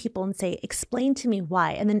welcome people and say, explain to me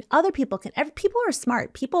why. And then other people people are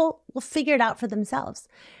smart. People will figure it out for themselves.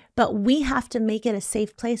 But we have to make it a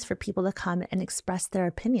safe place for people to come and express their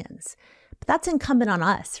opinions. But that's incumbent on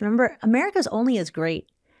us. Remember, America's only as great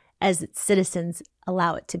as its citizens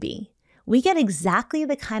allow it to be. We get exactly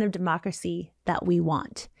the kind of democracy that we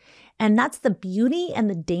want. And that's the beauty and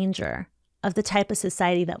the danger of the type of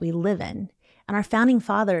society that we live in. And our founding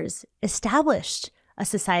fathers established a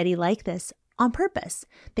society like this on purpose.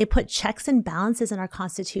 They put checks and balances in our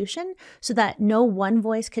Constitution so that no one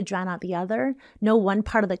voice could drown out the other, no one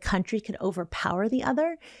part of the country could overpower the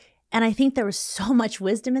other. And I think there was so much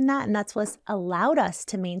wisdom in that, and that's what's allowed us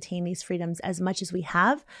to maintain these freedoms as much as we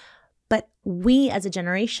have. But we as a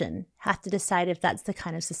generation have to decide if that's the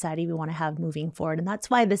kind of society we want to have moving forward. And that's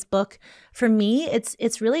why this book, for me,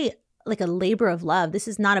 it's really like a labor of love. This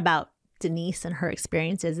is not about Denise and her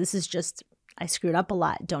experiences. This is just, I screwed up a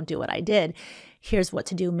lot. Don't do what I did. Here's what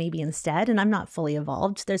to do maybe instead. And I'm not fully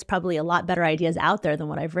evolved. There's probably a lot better ideas out there than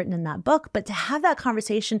what I've written in that book. But to have that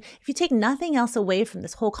conversation, if you take nothing else away from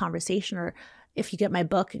this whole conversation, or if you get my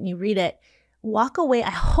book and you read it, walk away. I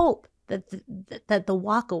hope that the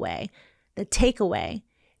walk away, the takeaway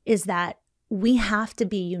is that we have to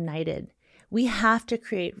be united. We have to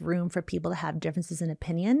create room for people to have differences in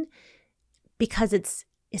opinion because it's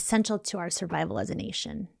essential to our survival as a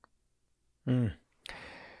nation. Mm.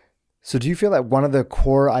 So do you feel that one of the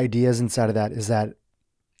core ideas inside of that is that,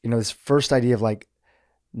 this first idea of like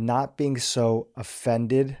not being so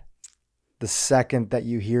offended the second that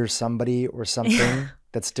you hear somebody or something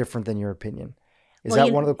that's different than your opinion? Is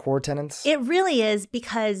that one of the core tenets? It really is,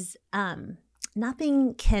 because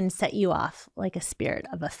nothing can set you off like a spirit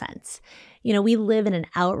of offense. We live in an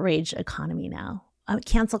outrage economy now.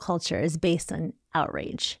 Cancel culture is based on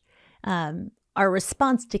outrage. Our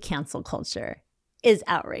response to cancel culture is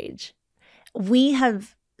outrage. We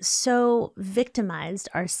have so victimized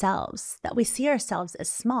ourselves that we see ourselves as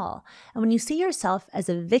small. And when you see yourself as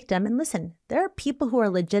a victim, and listen, there are people who are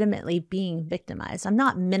legitimately being victimized. I'm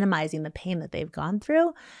not minimizing the pain that they've gone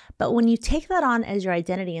through, but when you take that on as your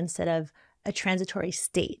identity instead of a transitory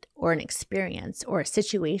state or an experience or a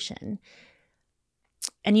situation,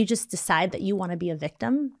 and you just decide that you want to be a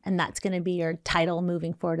victim and that's going to be your title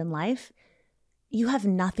moving forward in life, you have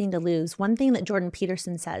nothing to lose. One thing that Jordan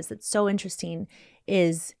Peterson says that's so interesting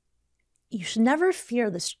is you should never fear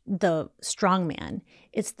the strong man.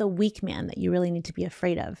 It's the weak man that you really need to be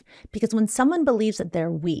afraid of. Because when someone believes that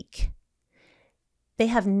they're weak, they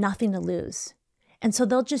have nothing to lose. And so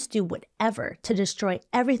they'll just do whatever to destroy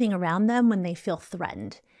everything around them when they feel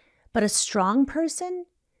threatened. But a strong person,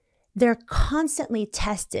 they're constantly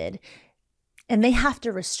tested and they have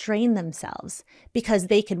to restrain themselves because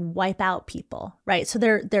they can wipe out people, right? So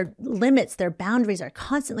their limits, their boundaries are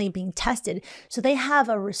constantly being tested. So they have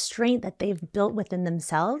a restraint that they've built within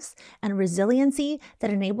themselves and resiliency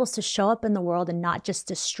that enables to show up in the world and not just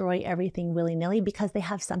destroy everything willy-nilly because they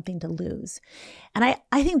have something to lose. And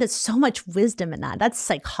I think there's so much wisdom in that. That's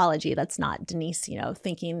psychology. That's not Denise,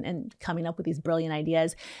 thinking and coming up with these brilliant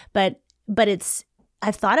ideas. But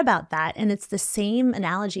I've thought about that, and it's the same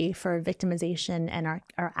analogy for victimization and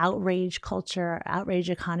our outrage culture, our outrage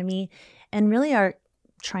economy, and really our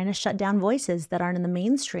trying to shut down voices that aren't in the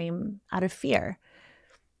mainstream out of fear.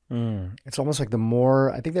 It's almost like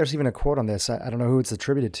I think there's even a quote on this. I don't know who it's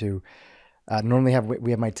attributed to. Normally we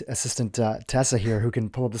have my assistant Tessa here who can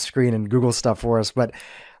pull up the screen and Google stuff for us, but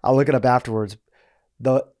I'll look it up afterwards.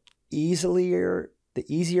 The easier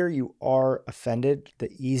you are offended, the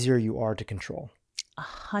easier you are to control.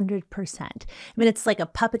 100%. I mean, it's like a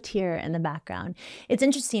puppeteer in the background. It's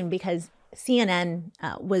interesting because CNN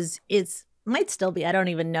might still be, I don't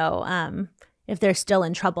even know if they're still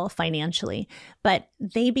in trouble financially, but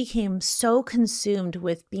they became so consumed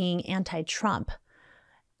with being anti-Trump,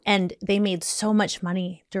 and they made so much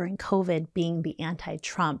money during COVID being the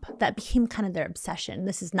anti-Trump. That became kind of their obsession.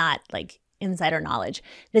 This is not like insider knowledge.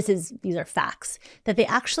 These are facts, that they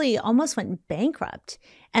actually almost went bankrupt.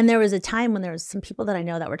 And there was a time when there was some people that I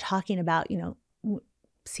know that were talking about,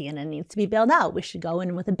 CNN needs to be bailed out. We should go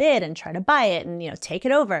in with a bid and try to buy it and, take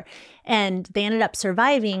it over. And they ended up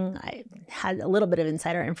surviving. I had a little bit of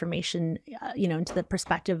insider information, into the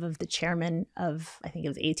perspective of the chairman of, I think it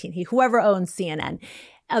was AT&T, whoever owns CNN,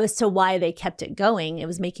 as to why they kept it going. It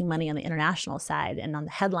was making money on the international side and on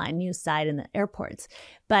the headline news side in the airports.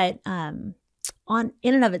 But in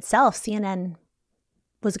and of itself, CNN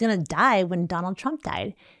was going to die when Donald Trump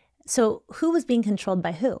died. So who was being controlled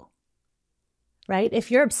by who? Right?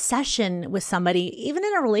 If your obsession with somebody, even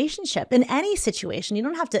in a relationship, in any situation,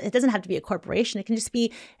 it doesn't have to be a corporation. It can just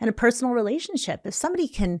be in a personal relationship. If somebody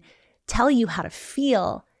can tell you how to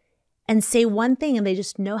feel and say one thing and they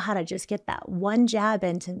just know how to just get that one jab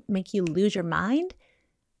in to make you lose your mind,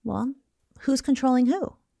 well, who's controlling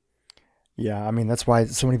who? Yeah, I mean, that's why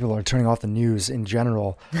so many people are turning off the news in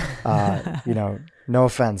general. No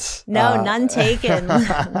offense. No, none taken.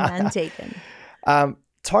 None taken.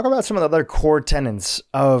 Talk about some of the other core tenets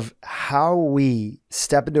of how we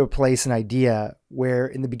step into a place, an idea where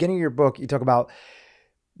in the beginning of your book, you talk about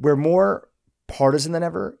we're more partisan than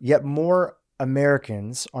ever, yet more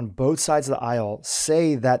Americans on both sides of the aisle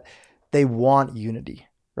say that they want unity,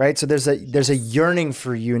 right? So there's a yearning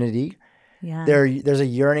for unity. Yeah. There's a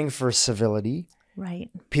yearning for civility.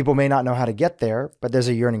 Right. People may not know how to get there, but there's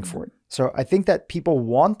a yearning for it. So I think that people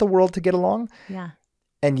want the world to get along,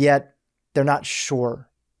 and yet they're not sure.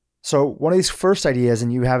 So one of these first ideas,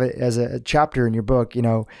 and you have it as a chapter in your book,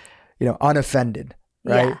 unoffended,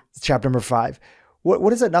 right? Yeah. Chapter number 5.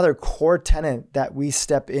 What is another core tenet that we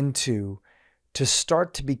step into to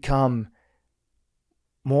start to become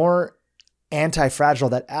more anti-fragile,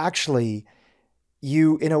 that actually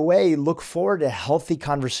you, in a way, look forward to healthy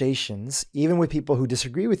conversations, even with people who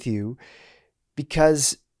disagree with you,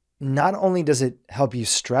 because not only does it help you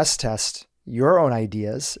stress test your own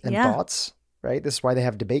ideas and thoughts, right? This is why they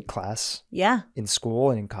have debate class in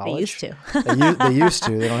school and in college. They used to. They used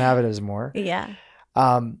to. They don't have it as more. Yeah.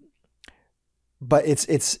 But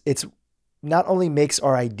it's not only makes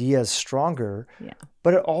our ideas stronger,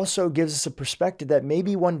 but it also gives us a perspective that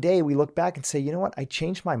maybe one day we look back and say, you know what, I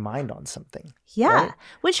changed my mind on something. Yeah, right?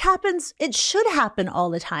 Which happens, it should happen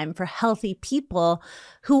all the time for healthy people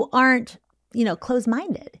who aren't,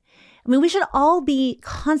 closed-minded. I mean, we should all be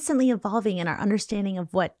constantly evolving in our understanding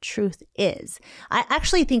of what truth is. I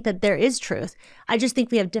actually think that there is truth. I just think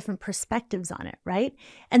we have different perspectives on it, right?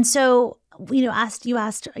 And so, you asked,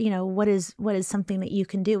 what is something that you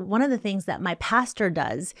can do? One of the things that my pastor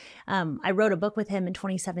does, I wrote a book with him in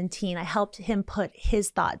 2017. I helped him put his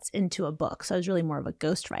thoughts into a book. So I was really more of a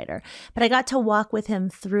ghostwriter. But I got to walk with him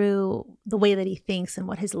through the way that he thinks and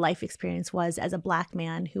what his life experience was as a Black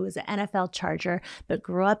man who was an NFL Charger, but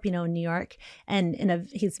grew up, in New York, and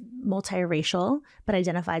he's multiracial, but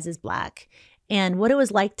identifies as Black. And what it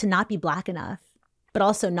was like to not be Black enough, but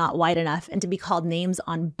also not white enough, and to be called names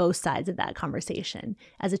on both sides of that conversation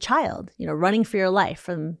as a child, running for your life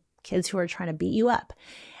from kids who are trying to beat you up.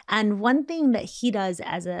 And one thing that he does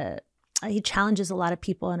he challenges a lot of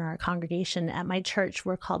people in our congregation. At my church,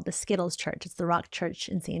 we're called the Skittles Church. It's the Rock Church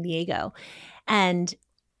in San Diego. And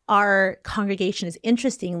our congregation is,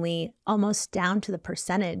 interestingly, almost down to the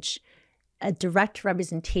percentage, a direct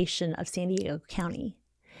representation of San Diego County.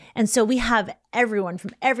 And so we have everyone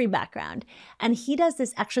from every background. And he does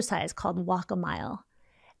this exercise called Walk a Mile.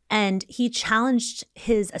 And he challenged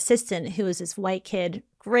his assistant, who is this white kid,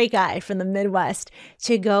 great guy from the Midwest,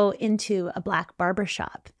 to go into a Black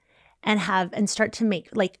barbershop and start to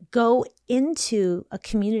go into a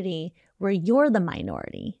community where you're the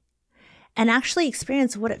minority and actually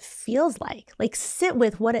experience what it feels like sit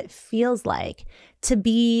with what it feels like to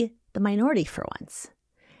be the minority for once.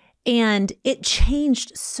 And it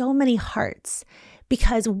changed so many hearts,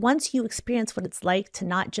 because once you experience what it's like to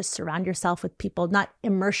not just surround yourself with people, not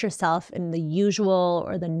immerse yourself in the usual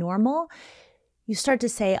or the normal, you start to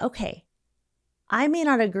say, okay, I may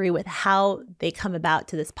not agree with how they come about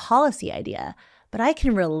to this policy idea, but I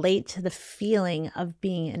can relate to the feeling of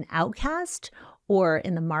being an outcast or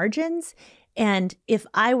in the margins. And if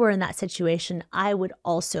I were in that situation, I would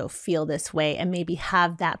also feel this way and maybe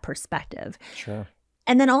have that perspective. Sure.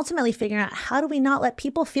 And then ultimately figuring out, how do we not let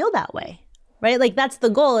people feel that way, right? That's the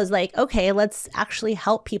goal, is okay, let's actually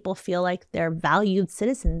help people feel like they're valued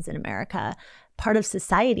citizens in America, part of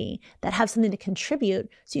society, that have something to contribute,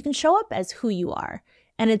 so you can show up as who you are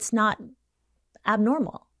and it's not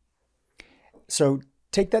abnormal. So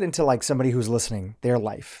take that into somebody who's listening, their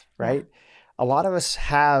life, right? Yeah. A lot of us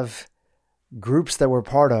have groups that we're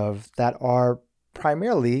part of that are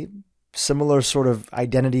primarily similar sort of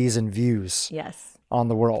identities and views on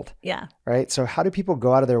the world. Yeah. Right. So how do people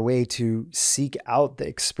go out of their way to seek out the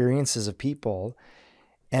experiences of people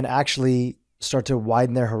and actually start to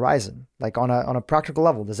widen their horizon? On a practical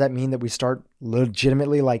level, does that mean that we start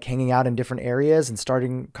legitimately hanging out in different areas and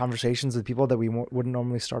starting conversations with people that we wouldn't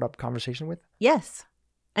normally start up conversation with? Yes.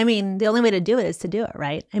 I mean, the only way to do it is to do it,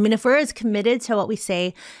 right? I mean, if we're as committed to what we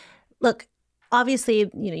say, look, obviously,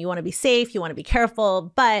 you want to be safe, you want to be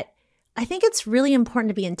careful, but I think it's really important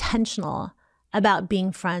to be intentional about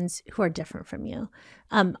being friends who are different from you.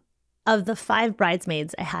 Of the 5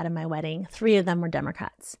 bridesmaids I had in my wedding, 3 of them were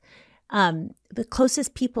Democrats. The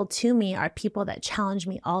closest people to me are people that challenge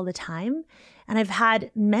me all the time. And I've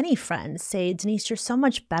had many friends say, Denise, you're so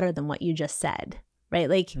much better than what you just said, right?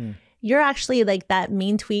 You're actually that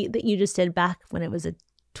mean tweet that you just did back when it was a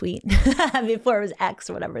tweet, before it was X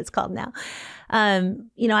or whatever it's called now.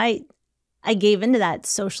 I gave into that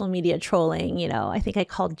social media trolling. I think I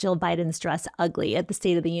called Jill Biden's dress ugly at the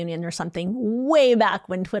State of the Union or something way back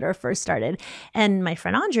when Twitter first started. And my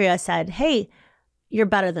friend Andrea said, hey, you're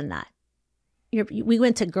better than that. We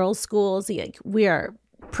went to girls' schools. We are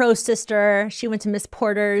pro-sister. She went to Miss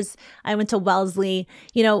Porter's. I went to Wellesley.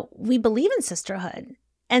 We believe in sisterhood.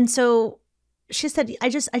 And so she said, I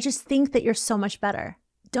just think that you're so much better.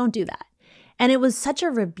 Don't do that. And it was such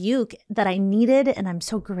a rebuke that I needed and I'm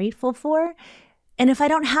so grateful for. And if I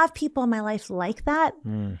don't have people in my life like that,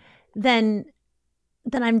 then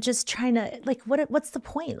I'm just trying to, like, what's the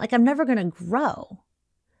point? Like, I'm never going to grow,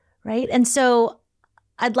 right? And so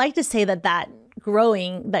I'd like to say that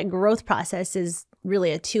growth process is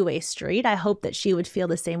really a two-way street. I hope that she would feel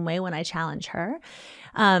the same way when I challenge her.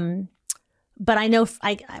 But I know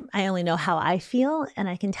I only know how I feel, and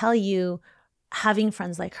I can tell you, having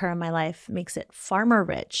friends like her in my life makes it far more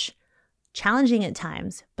rich, challenging at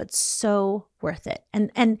times, but so worth it.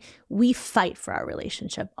 And we fight for our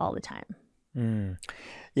relationship all the time.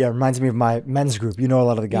 Yeah, it reminds me of my men's group. You know a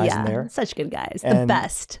lot of the guys in there. Such good guys, the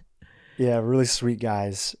best. Yeah, really sweet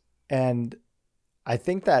guys. And I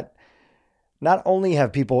think that not only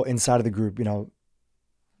have people inside of the group,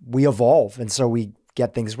 we evolve. And so we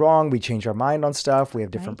get things wrong. We change our mind on stuff. We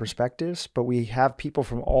have different perspectives, but we have people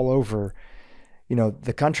from all over,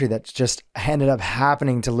 the country that's just ended up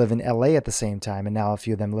happening to live in LA at the same time. And now a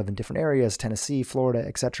few of them live in different areas, Tennessee, Florida,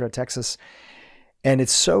 et cetera, Texas. And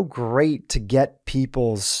it's so great to get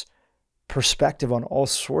people's perspective on all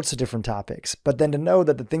sorts of different topics. But then to know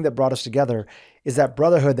that the thing that brought us together is that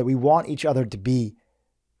brotherhood that we want each other to be.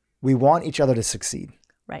 We want each other to succeed.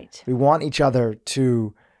 Right. We want each other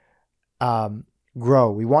to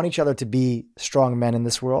grow. We want each other to be strong men in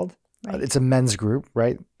this world. Right. It's a men's group,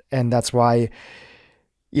 right? And that's why,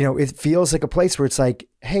 it feels like a place where it's like,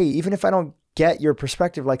 hey, even if I don't get your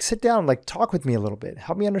perspective, like sit down, like talk with me a little bit.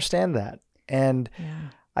 Help me understand that. And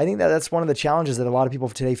I think that that's one of the challenges that a lot of people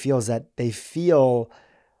today feel, is that they feel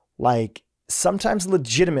like sometimes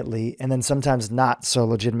legitimately, and then sometimes not so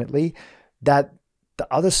legitimately, that the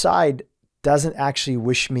other side doesn't actually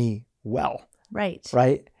wish me well. Right.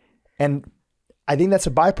 Right. And I think that's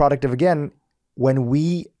a byproduct of, again, when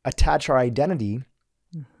we attach our identity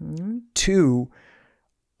to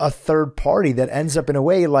a third party that ends up in a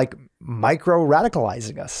way like micro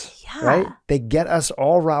radicalizing us, right? They get us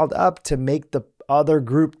all riled up to make the other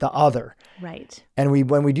group the other. Right. And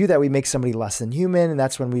when we do that, we make somebody less than human. And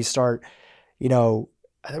that's when we start, there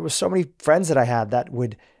was so many friends that I had that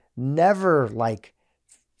would never like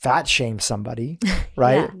fat shame somebody,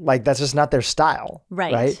 right? Like that's just not their style.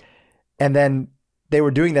 Right. And then they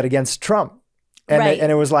were doing that against Trump. And,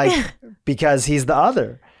 and it was like, because he's the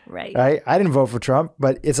other. Right. I didn't vote for Trump,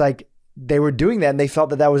 but it's like they were doing that and they felt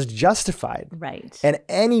that that was justified. Right. And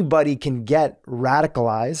anybody can get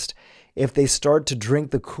radicalized if they start to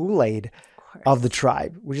drink the Kool-Aid of the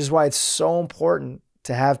tribe, which is why it's so important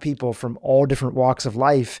to have people from all different walks of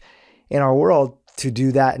life in our world to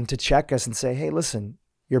do that and to check us and say, hey, listen,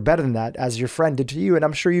 you're better than that, as your friend did to you. And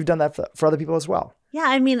I'm sure you've done that for other people as well. Yeah.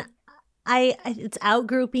 I mean, it's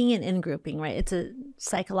out-grouping and in-grouping, right? It's a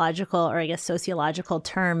psychological, or I guess sociological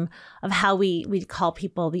term of how we call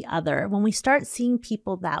people the other. When we start seeing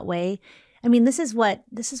people that way, I mean, this is what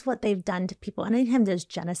they've done to people. And anytime there's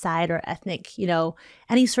genocide or ethnic,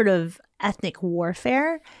 any sort of ethnic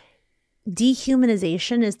warfare,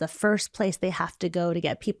 dehumanization is the first place they have to go to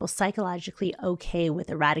get people psychologically okay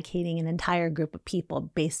with eradicating an entire group of people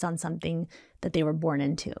based on something that they were born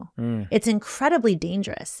into. It's incredibly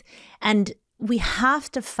dangerous. And we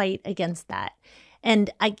have to fight against that.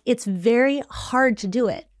 And it's very hard to do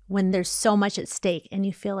it when there's so much at stake and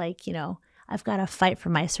you feel like, I've got to fight for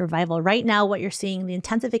my survival. Right now, what you're seeing, the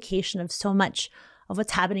intensification of so much of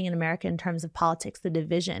what's happening in America in terms of politics, the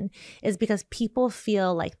division, is because people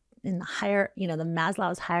feel like in the higher, the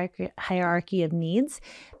Maslow's hierarchy of needs,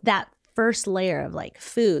 that first layer of like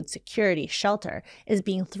food, security, shelter is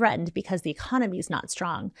being threatened because the economy is not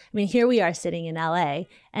strong. I mean, here we are sitting in LA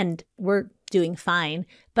and we're doing fine.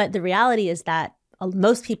 But the reality is that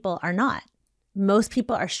most people are not. Most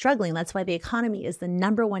people are struggling. That's why the economy is the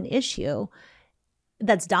number one issue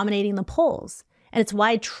that's dominating the polls. And it's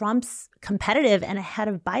why Trump's competitive and ahead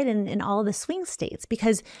of Biden in all of the swing states,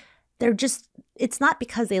 because it's not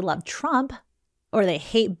because they love Trump or they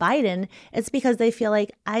hate Biden. It's because they feel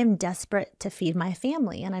like I'm desperate to feed my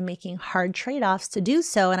family and I'm making hard trade-offs to do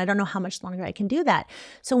so. And I don't know how much longer I can do that.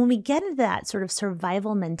 So when we get into that sort of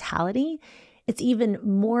survival mentality, it's even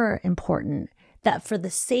more important that for the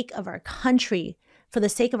sake of our country, for the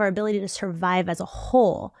sake of our ability to survive as a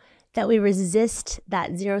whole, that we resist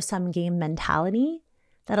that zero-sum game mentality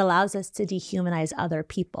that allows us to dehumanize other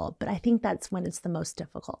people. But I think that's when it's the most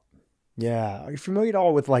difficult. Yeah. Are you familiar at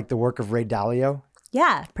all with like the work of Ray Dalio?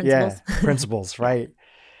 Yeah. Principles. Yeah, Principles, right.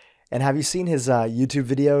 And have you seen his YouTube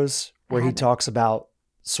videos where he talks about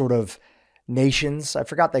sort of nations? I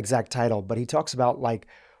forgot the exact title, but he talks about like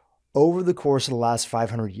over the course of the last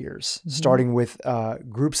 500 years, starting with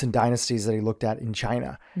groups and dynasties that he looked at in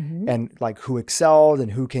China and like who excelled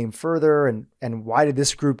and who came further and why did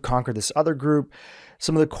this group conquer this other group?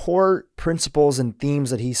 Some of the core principles and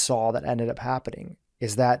themes that he saw that ended up happening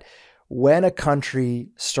is that when a country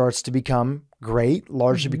starts to become great,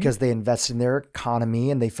 largely because they invested in their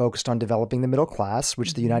economy and they focused on developing the middle class,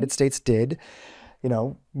 which the United States did,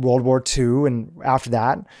 World War II and after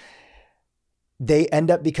that, they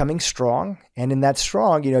end up becoming strong. And in that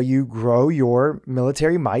strong, you grow your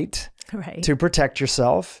military might to protect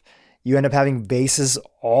yourself. You end up having bases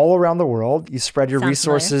all around the world. You spread your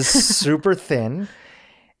resources super thin.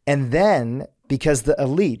 And then because the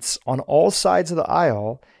elites on all sides of the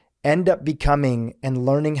aisle end up becoming and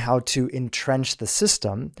learning how to entrench the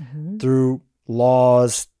system through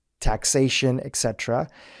laws, taxation, etc.,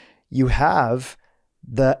 you have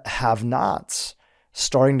the have-nots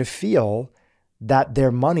starting to feel that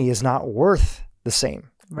their money is not worth the same,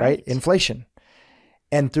 right? Inflation.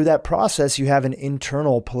 And through that process, you have an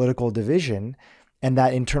internal political division, and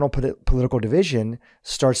that internal political division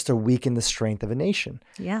starts to weaken the strength of a nation.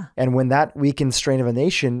 Yeah. And when that weakened strength of a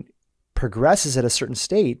nation progresses at a certain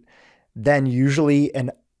state, then usually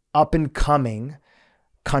an up-and-coming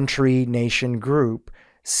country, nation, group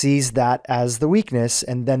sees that as the weakness,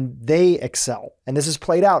 and then they excel. And this has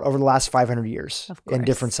played out over the last 500 years in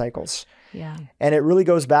different cycles. Yeah. And it really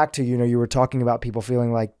goes back to, you were talking about people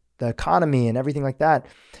feeling like the economy and everything like that.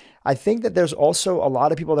 I think that there's also a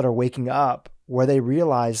lot of people that are waking up where they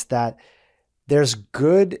realize that there's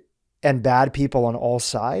good and bad people on all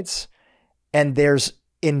sides, and there's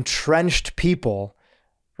entrenched people,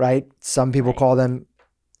 right? Some people call them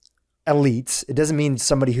elites. It doesn't mean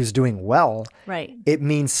somebody who's doing well. Right. It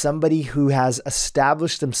means somebody who has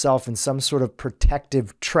established himself in some sort of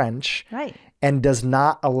protective trench and does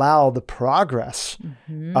not allow the progress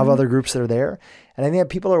of other groups that are there. And I think that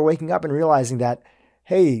people are waking up and realizing that,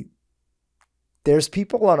 hey, there's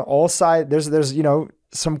people on all sides. There's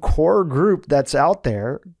some core group that's out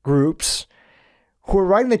there, groups who are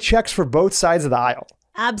writing the checks for both sides of the aisle.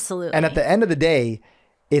 Absolutely. And at the end of the day,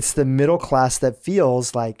 it's the middle class that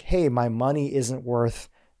feels like, hey, my money isn't worth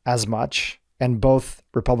as much. And both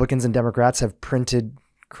Republicans and Democrats have printed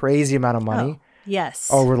crazy amount of money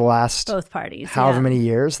over the last both parties, however many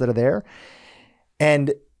years that are there.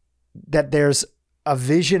 And that there's a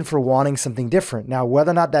vision for wanting something different. Now,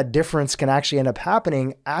 whether or not that difference can actually end up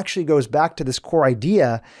happening actually goes back to this core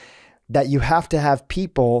idea that you have to have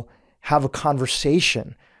people have a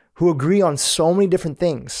conversation who agree on so many different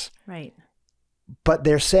things. Right. But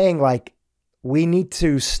they're saying like, we need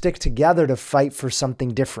to stick together to fight for something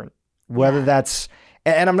different, whether that's,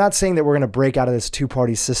 and I'm not saying that we're going to break out of this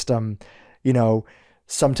two-party system,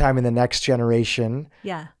 sometime in the next generation.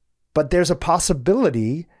 Yeah. But there's a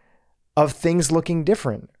possibility of things looking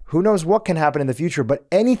different. Who knows what can happen in the future, but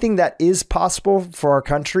anything that is possible for our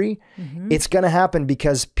country, it's going to happen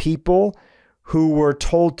because people who were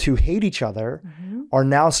told to hate each other are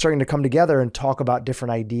now starting to come together and talk about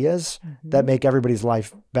different ideas that make everybody's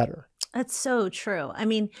life better. That's so true. I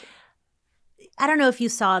mean, I don't know if you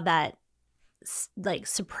saw that like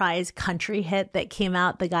surprise country hit that came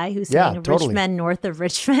out, the guy who's saying Richmond north of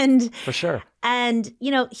Richmond. For sure. And,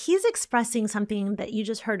 he's expressing something that you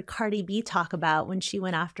just heard Cardi B talk about when she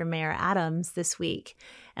went after Mayor Adams this week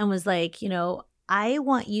and was like, I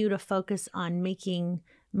want you to focus on making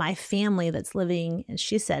my family that's living, as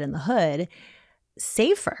she said, in the hood,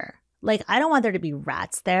 safer. Like, I don't want there to be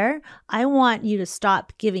rats there. I want you to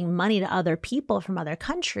stop giving money to other people from other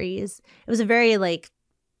countries. It was a very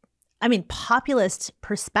populist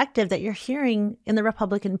perspective that you're hearing in the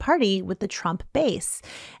Republican Party with the Trump base.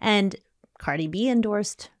 And Cardi B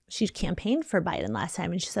she campaigned for Biden last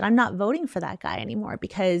time, and she said, I'm not voting for that guy anymore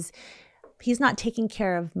because he's not taking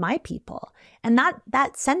care of my people. And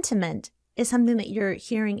that sentiment is something that you're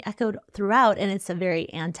hearing echoed throughout, and it's a very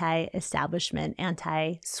anti-establishment,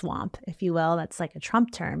 anti-swamp, if you will. That's like a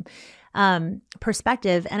Trump term.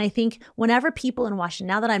 Perspective. And I think whenever people in Washington,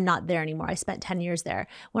 now that I'm not there anymore, I spent 10 years there.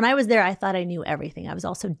 When I was there, I thought I knew everything. I was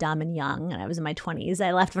also dumb and young, and I was in my 20s.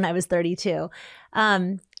 I left when I was 32.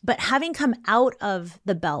 But having come out of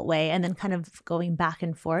the Beltway and then kind of going back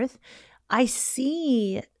and forth, I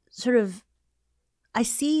see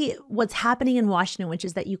what's happening in Washington, which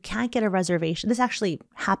is that you can't get a reservation. This actually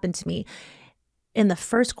happened to me in the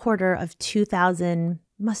first quarter of 2000,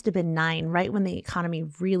 must have been 9, right when the economy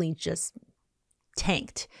really just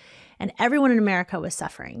tanked. And everyone in America was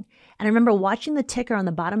suffering. And I remember watching the ticker on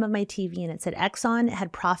the bottom of my TV, and it said Exxon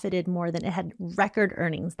had profited more than it had record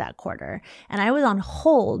earnings that quarter. And I was on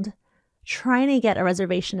hold trying to get a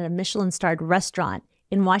reservation at a Michelin-starred restaurant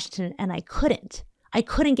in Washington, and I couldn't. I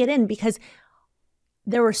couldn't get in because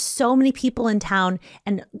there were so many people in town,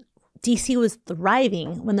 and DC was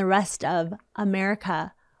thriving when the rest of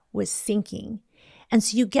America was sinking. And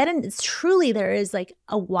so you get in, it's truly, there is like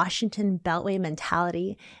a Washington Beltway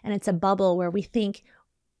mentality, and it's a bubble where we think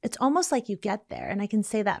it's almost like you get there. And I can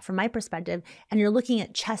say that from my perspective, and you're looking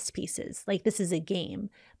at chess pieces, like this is a game,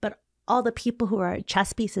 but all the people who are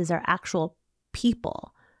chess pieces are actual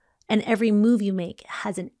people. And every move you make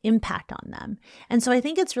has an impact on them. And so I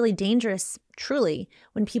think it's really dangerous, truly,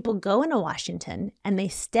 when people go into Washington and they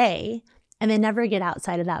stay and they never get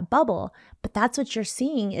outside of that bubble. But that's what you're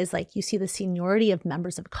seeing is like you see the seniority of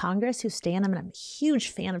members of Congress who stay in them. And I'm a huge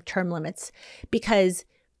fan of term limits because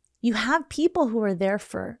you have people who are there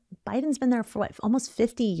for, Biden's been there for what, almost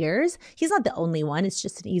 50 years? He's not the only one. It's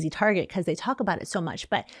just an easy target because they talk about it so much.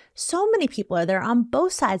 But so many people are there on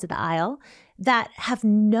both sides of the aisle that have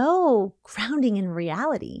no grounding in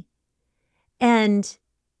reality. And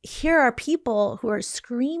here are people who are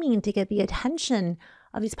screaming to get the attention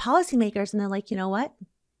of these policymakers. And they're like, you know what?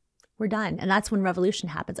 We're done. And that's when revolution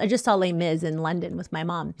happens. I just saw Les Mis in London with my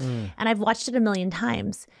mom. And I've watched it a million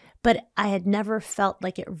times. But I had never felt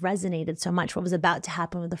like it resonated so much what was about to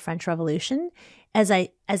happen with the French Revolution as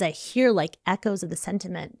I hear like echoes of the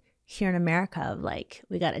sentiment here in America of like,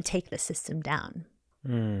 we got to take the system down.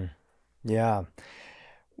 Yeah.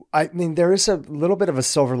 I mean, there is a little bit of a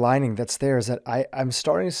silver lining that's there is that I'm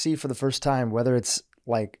starting to see for the first time, whether it's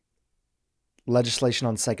like legislation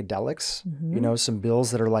on psychedelics, you know, some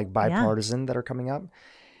bills that are like bipartisan that are coming up.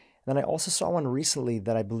 And then I also saw one recently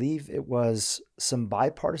that I believe it was some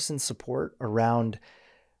bipartisan support around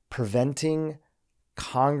preventing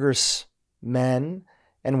congressmen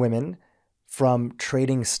and women from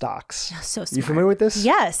trading stocks. So smart. You familiar with this?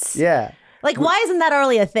 Yes. Yeah. Like, why isn't that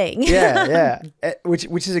already a thing? Yeah. Which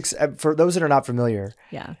is, for those that are not familiar,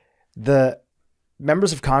 the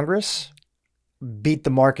members of Congress beat the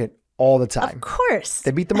market all the time. Of course.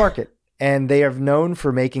 They beat the market. And they are known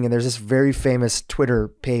for making, and there's this very famous Twitter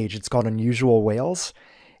page, it's called Unusual Whales.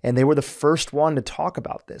 And they were the first one to talk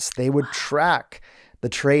about this. They would track the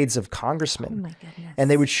trades of congressmen. Oh my goodness. And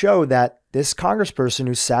they would show that this congressperson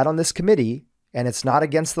who sat on this committee, and it's not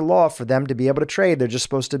against the law for them to be able to trade. They're just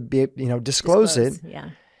supposed to be, disclose it.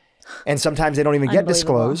 Yeah. And sometimes they don't even get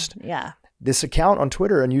disclosed. Yeah. This account on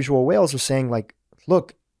Twitter, Unusual Whales, was saying like,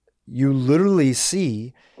 look, you literally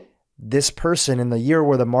see this person in the year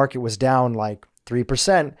where the market was down like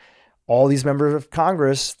 3%, all these members of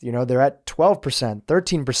Congress, they're at 12%,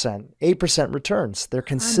 13%, 8% returns. They're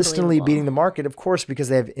consistently beating the market, of course, because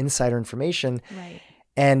they have insider information. Right.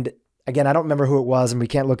 And again, I don't remember who it was, and we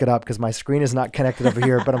can't look it up because my screen is not connected over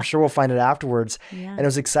here, but I'm sure we'll find it afterwards. Yeah. And it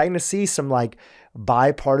was exciting to see some like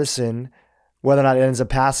bipartisan, whether or not it ends up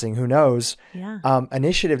passing, who knows,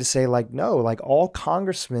 initiative to say like, no, like all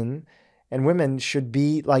congressmen and women should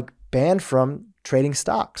be like banned from trading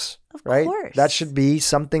stocks, right? Course. That should be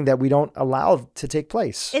something that we don't allow to take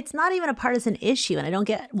place. It's not even a partisan issue, and I don't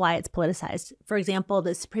get why it's politicized. For example,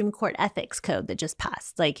 the Supreme Court ethics code that just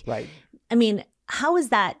passed. Like, right. I mean, how is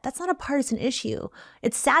that? That's not a partisan issue.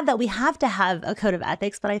 It's sad that we have to have a code of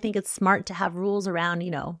ethics, but I think it's smart to have rules around,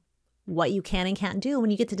 what you can and can't do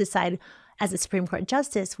when you get to decide as a Supreme Court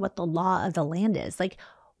justice what the law of the land is. Like,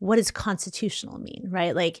 what does constitutional mean,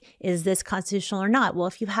 right? Like, is this constitutional or not? Well,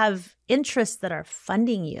 if you have interests that are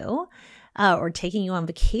funding you or taking you on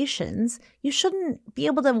vacations, you shouldn't be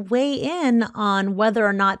able to weigh in on whether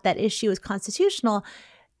or not that issue is constitutional.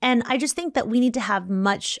 And I just think that we need to have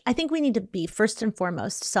I think we need to be first and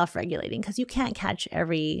foremost self-regulating, because you can't catch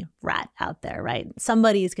every rat out there, right?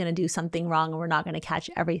 Somebody's going to do something wrong and we're not going to catch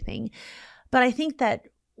everything. But I think that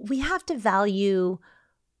we have to value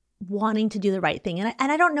wanting to do the right thing. And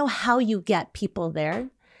I don't know how you get people there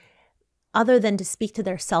other than to speak to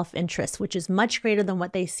their self-interest, which is much greater than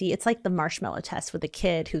what they see. It's like the marshmallow test with a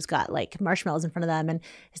kid who's got like marshmallows in front of them, and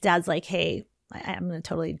his dad's like, hey, I'm going to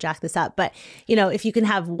totally jack this up, but if you can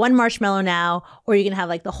have one marshmallow now, or you can have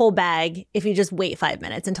like the whole bag if you just wait 5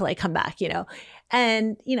 minutes until I come back,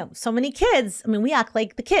 and so many kids, I mean, we act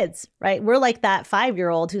like the kids, right? We're like that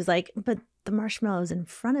 5-year-old who's like, but the marshmallow's in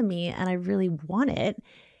front of me and I really want it.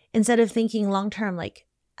 Instead of thinking long-term, like,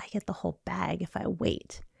 I get the whole bag if I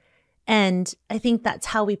wait. And I think that's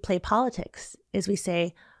how we play politics, is we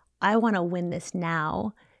say, I want to win this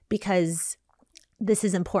now because this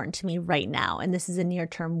is important to me right now. And this is a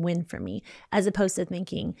near-term win for me, as opposed to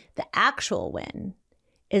thinking the actual win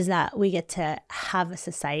is that we get to have a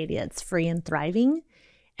society that's free and thriving,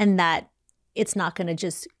 and that it's not going to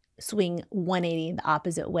just swing 180 the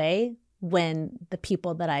opposite way when the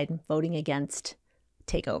people that I'm voting against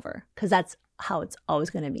take over, because that's how it's always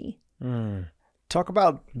going to be. Talk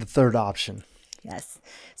about the third option. Yes.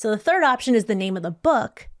 So the third option is the name of the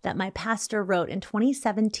book that my pastor wrote in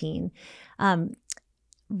 2017.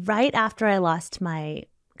 right after I lost my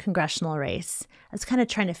congressional race, I was kind of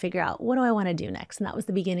trying to figure out, what do I want to do next? And that was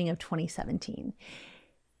the beginning of 2017.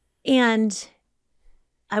 And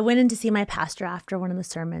I went in to see my pastor after one of the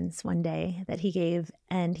sermons one day that he gave,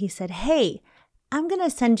 and he said, hey, I'm going to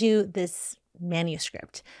send you this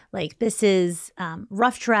manuscript. Like, this is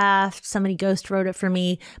rough draft. Somebody ghost wrote it for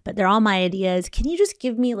me, but they're all my ideas. Can you just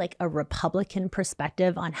give me like a Republican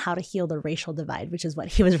perspective on how to heal the racial divide, which is what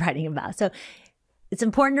he was writing about. So it's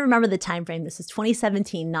important to remember the time frame. This is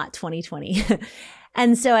 2017, not 2020.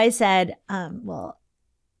 And so I said,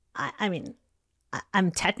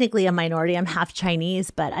 I'm technically a minority. I'm half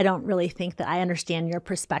Chinese, but I don't really think that I understand your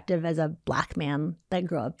perspective as a Black man that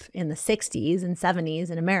grew up in the 60s and 70s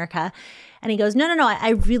in America. And he goes, no. I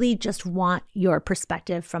really just want your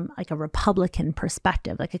perspective from like a Republican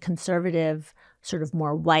perspective, like a conservative, sort of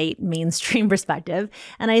more white mainstream perspective.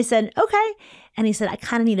 And I said, okay. And he said, I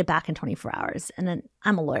kind of need it back in 24 hours. And then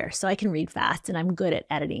I'm a lawyer, so I can read fast and I'm good at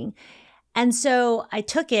editing. And so I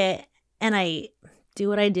took it and I do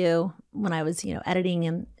what I do when I was,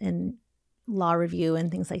 editing in law review and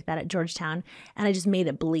things like that at Georgetown. And I just made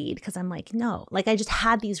it bleed because I'm like, no, like I just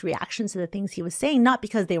had these reactions to the things he was saying, not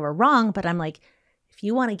because they were wrong, but I'm like, if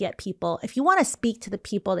you want to get people, if you want to speak to the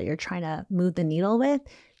people that you're trying to move the needle with,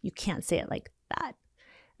 you can't say it like that.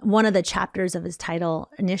 One of the chapters of his title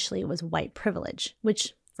initially was white privilege,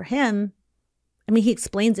 which for him, he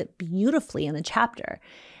explains it beautifully in the chapter.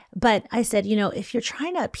 But I said, if you're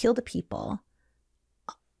trying to appeal to people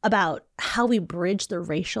about how we bridge the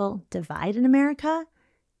racial divide in America,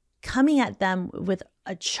 coming at them with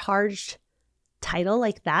a charged title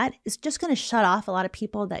like that is just going to shut off a lot of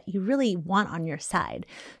people that you really want on your side.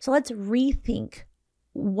 So let's rethink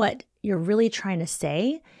what you're really trying to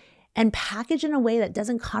say and package in a way that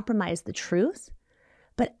doesn't compromise the truth,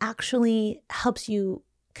 but actually helps you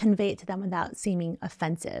convey it to them without seeming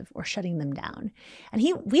offensive or shutting them down. And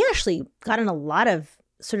we actually got in a lot of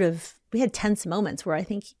we had tense moments where I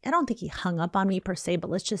don't think he hung up on me per se,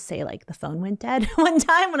 but let's just say like the phone went dead one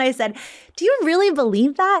time when I said, do you really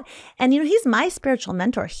believe that? And, he's my spiritual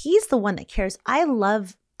mentor. He's the one that cares. I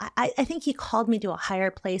think he called me to a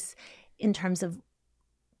higher place in terms of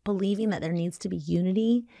believing that there needs to be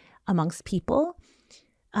unity amongst people.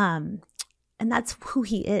 And that's who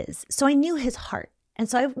he is. So I knew his heart. And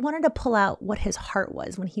so I wanted to pull out what his heart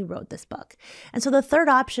was when he wrote this book. And so the third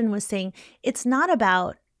option was saying, it's not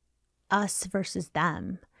about us versus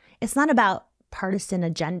them. It's not about partisan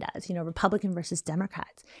agendas, Republican versus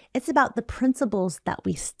Democrats. It's about the principles that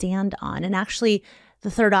we stand on. And actually, the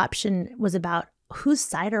third option was about whose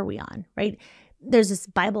side are we on, right? There's this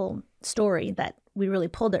Bible story that we really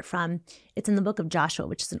pulled it from. It's in the book of Joshua,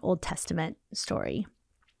 which is an Old Testament story.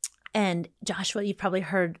 And Joshua,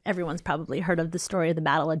 everyone's probably heard of the story of the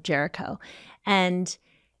Battle of Jericho. And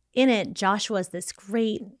in it, Joshua is this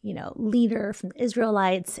great, leader from the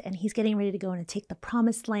Israelites, and he's getting ready to go and take the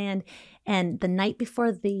promised land. And the night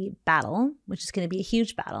before the battle, which is going to be a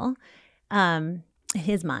huge battle, in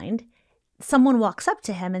his mind, someone walks up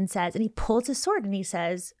to him and he pulls his sword and he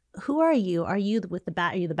says, who are you? Are you the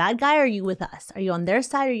bad guy or are you with us? Are you on their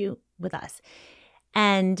side or are you with us?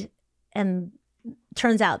 And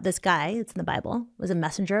turns out this guy, it's in the Bible, was a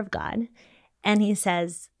messenger of God. And he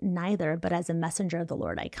says, neither, but as a messenger of the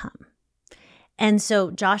Lord I come. And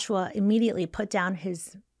so Joshua immediately put down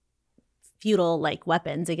his feudal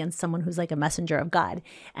weapons against someone who's like a messenger of God.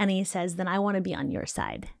 And he says, then I want to be on your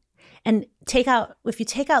side. And if you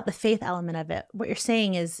take out the faith element of it, what you're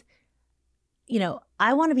saying is,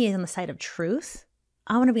 I want to be on the side of truth.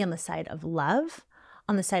 I want to be on the side of love,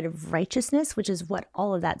 on the side of righteousness, which is what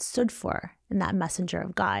all of that stood for in that messenger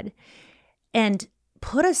of God. And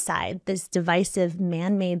put aside this divisive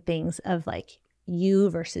man-made things of you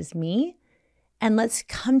versus me, and let's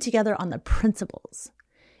come together on the principles.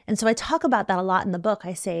 And so I talk about that a lot in the book.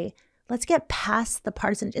 I say, let's get past the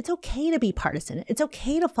partisan. It's okay to be partisan. It's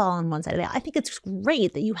okay to fall on one side. I think it's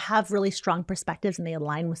great that you have really strong perspectives and they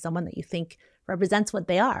align with someone that you think represents what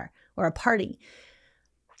they are or a party.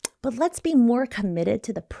 But let's be more committed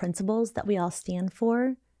to the principles that we all stand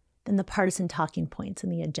for than the partisan talking points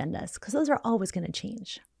and the agendas, because those are always going to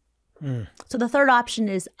change. So the third option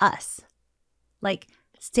is us,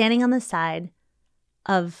 standing on the side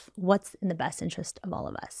of what's in the best interest of all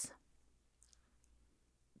of us.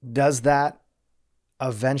 Does that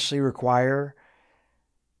eventually require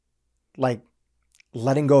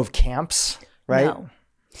letting go of camps, right? No.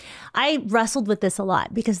 I wrestled with this a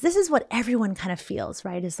lot because this is what everyone kind of feels,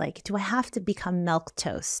 right? Is do I have to become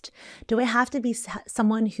milquetoast? Do I have to be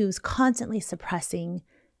someone who's constantly suppressing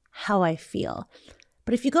how I feel?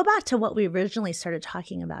 But if you go back to what we originally started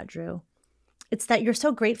talking about, Dhru, it's that you're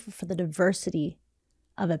so grateful for the diversity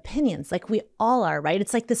of opinions, like we all are, right?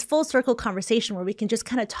 It's like this full circle conversation where we can just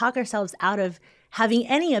kind of talk ourselves out of having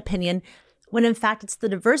any opinion, when in fact it's the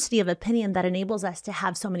diversity of opinion that enables us to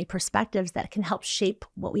have so many perspectives that can help shape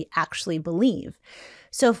what we actually believe.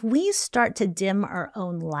 So if we start to dim our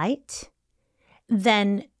own light,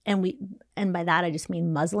 then, and by that I just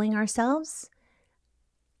mean muzzling ourselves.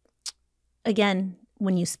 Again,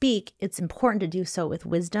 when you speak, it's important to do so with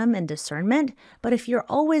wisdom and discernment. But if you're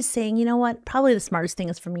always saying, you know what, probably the smartest thing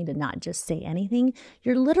is for me to not just say anything,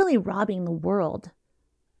 you're literally robbing the world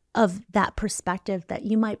of that perspective that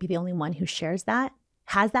you might be the only one who shares that,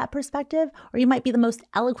 has that perspective, or you might be the most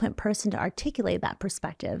eloquent person to articulate that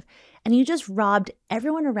perspective. And you just robbed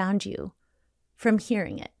everyone around you from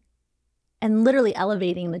hearing it and literally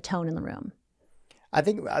elevating the tone in the room. I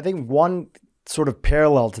think one sort of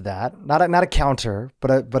parallel to that, not a counter,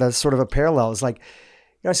 but a sort of a parallel is like,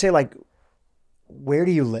 I say like, where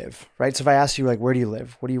do you live? Right. So if I ask you like, where do you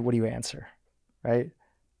live? What do you answer? Right.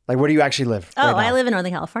 Like, where do you actually live? Oh, I live in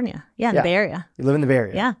Northern California. Yeah. In the Bay Area. You live in the Bay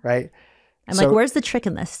Area. Yeah. Right. I'm like, where's the trick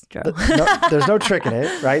in this, Drew? There's no trick in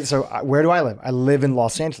it. Right. So where do I live? I live in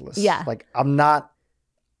Los Angeles. Yeah. Like I'm not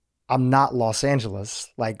Los Angeles.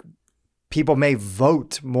 Like people may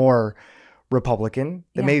vote more Republican.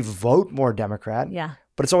 They may vote more Democrat. Yeah.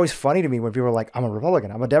 But it's always funny to me when people are like, I'm a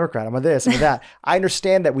Republican, I'm a Democrat, I'm a this, I'm a that. I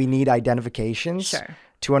understand that we need identifications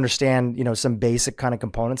to understand, some basic kind of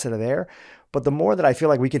components that are there. But the more that I feel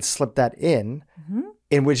like we could slip that in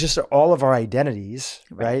with just all of our identities,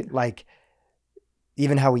 right? Like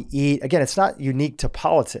even how we eat. Again, it's not unique to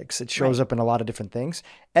politics. It shows up in a lot of different things.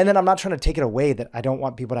 And then I'm not trying to take it away that I don't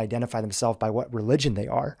want people to identify themselves by what religion they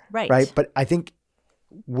are. Right. But I think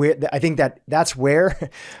that's where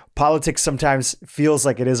politics sometimes feels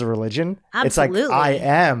like it is a religion. Absolutely. It's like, I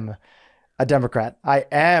am a Democrat. I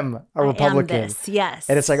am a Republican. I am this. Yes.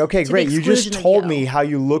 And it's like, okay, great. You just told me how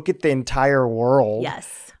you look at the entire world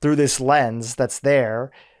through this lens that's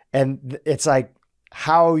there. And it's like,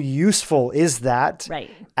 how useful is that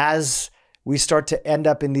as we start to end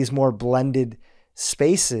up in these more blended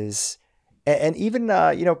spaces? And even,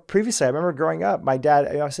 previously, I remember growing up, my dad,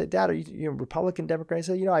 I said, Dad, are you Republican, Democrat? He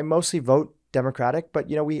said, I mostly vote Democratic, but,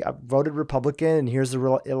 we voted Republican, and here's the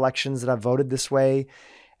real elections that I voted this way.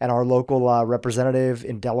 And our local representative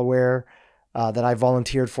in Delaware that I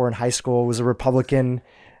volunteered for in high school was a Republican.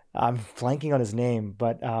 I'm blanking on his name,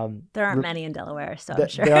 but there aren't many in Delaware, so I'm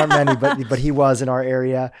sure there aren't many, but he was in our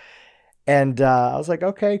area. And I was like,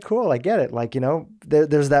 okay, cool, I get it. Like,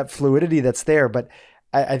 there's that fluidity that's there, but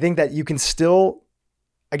I think that you can still,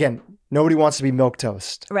 again, nobody wants to be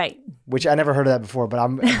milquetoast, right? Which I never heard of that before, but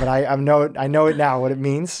I know it now what it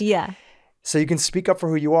means. Yeah. So you can speak up for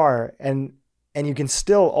who you are, and you can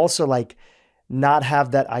still also like not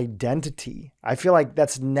have that identity. I feel like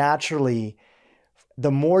that's naturally,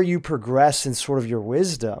 the more you progress in sort of your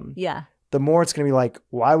wisdom, the more it's going to be like,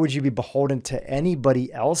 why would you be beholden to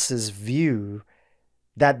anybody else's view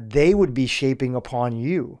that they would be shaping upon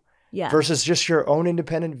you versus just your own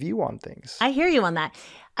independent view on things? I hear you on that.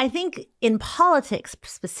 I think in politics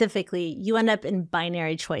specifically, you end up in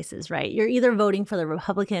binary choices, right? You're either voting for the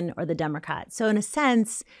Republican or the Democrat. So in a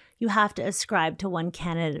sense, you have to ascribe to one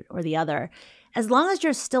candidate or the other. As long as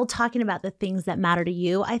you're still talking about the things that matter to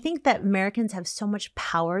you, I think that Americans have so much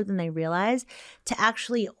power than they realize to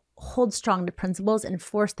actually hold strong to principles and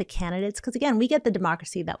force the candidates. Because again, we get the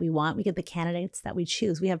democracy that we want. We get the candidates that we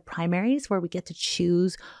choose. We have primaries where we get to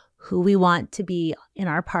choose who we want to be in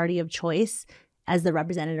our party of choice as the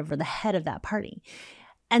representative or the head of that party.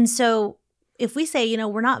 And so if we say,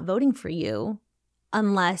 we're not voting for you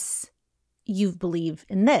unless you believe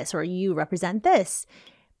in this or you represent this,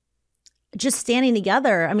 just standing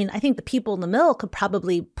together, I think the people in the middle could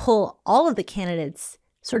probably pull all of the candidates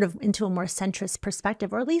sort of into a more centrist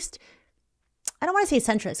perspective, or at least, I don't want to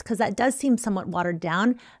say centrist because that does seem somewhat watered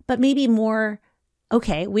down, but maybe more,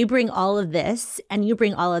 okay, we bring all of this and you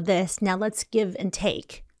bring all of this. Now let's give and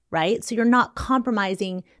take, right? So you're not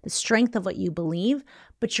compromising the strength of what you believe,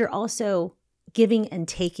 but you're also giving and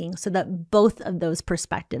taking so that both of those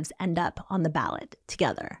perspectives end up on the ballot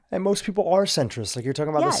together. And most people are centrist. Like you're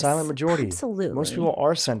talking about the silent majority. Absolutely. Most people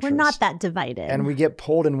are centrist. We're not that divided. And we get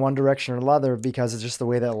pulled in one direction or another because it's just the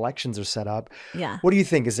way that elections are set up. Yeah. What do you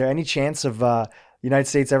think? Is there any chance of the United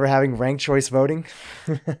States ever having ranked choice voting?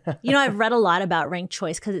 I've read a lot about ranked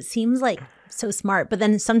choice because it seems like so smart, but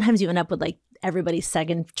then sometimes you end up with like everybody's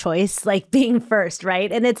second choice, like being first,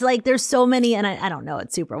 right? And it's like there's so many, and I don't know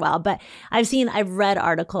it super well, but I've read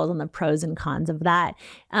articles on the pros and cons of that.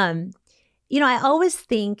 I always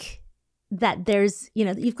think that there's,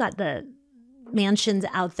 you've got the mansions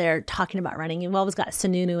out there talking about running. You've always got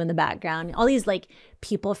Sununu in the background. All these like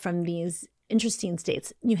people from these interesting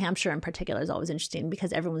states. New Hampshire in particular is always interesting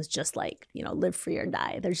because everyone's just like, live free or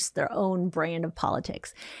die. They're just their own brand of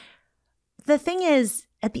politics. The thing is,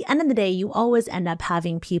 at the end of the day, you always end up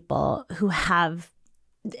having people who have,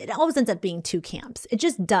 it always ends up being two camps. It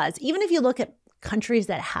just does. Even if you look at countries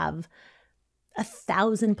that have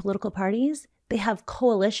 1,000 political parties, they have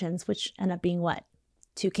coalitions, which end up being what?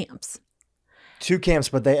 Two camps. Two camps,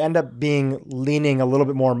 but they end up leaning a little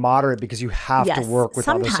bit more moderate because you have to work with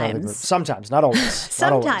other side of the group. Sometimes, not always.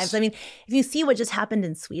 Sometimes. Not always. I mean, if you see what just happened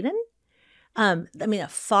in Sweden, a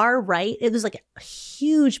far right, it was like a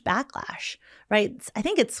huge backlash, right? I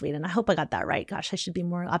think it's Sweden. I hope I got that right. Gosh, I should be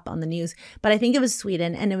more up on the news. But I think it was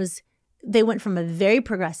Sweden. And they went from a very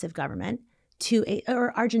progressive government to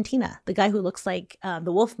or Argentina, the guy who looks like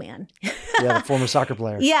the Wolfman. Yeah, the former soccer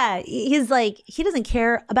player. Yeah, he's like, he doesn't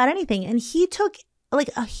care about anything. And he took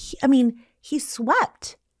he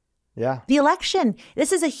swept the election.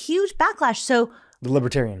 This is a huge backlash. So the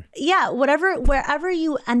libertarian. Yeah, wherever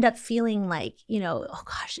you end up feeling like, oh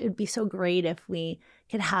gosh, it'd be so great if we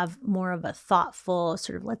could have more of a thoughtful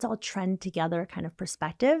sort of let's all trend together kind of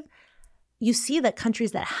perspective. You see that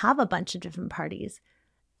countries that have a bunch of different parties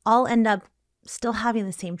all end up still having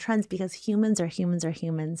the same trends because humans are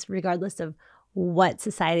humans, regardless of what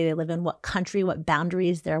society they live in, what country, what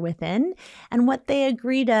boundaries they're within, and what they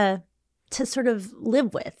agree to sort of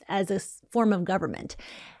live with as a form of government.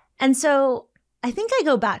 And so I think I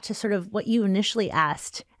go back to sort of what you initially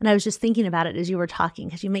asked, and I was just thinking about it as you were talking,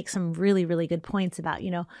 because you make some really, really good points about,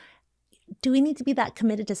 do we need to be that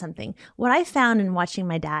committed to something? What I found in watching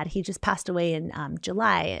my dad, he just passed away in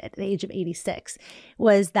July at the age of 86,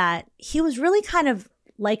 was that he was really kind of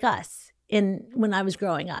like us when I was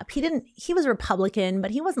growing up. He was a Republican,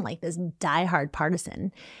 but he wasn't like this diehard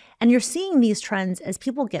partisan. And you're seeing these trends as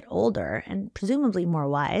people get older and presumably more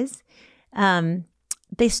wise.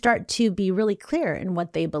 They start to be really clear in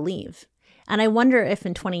what they believe. And I wonder if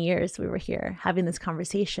in 20 years we were here having this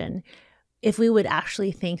conversation, if we would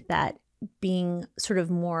actually think that being sort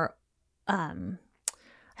of more, I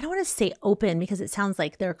don't want to say open because it sounds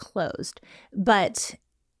like they're closed, but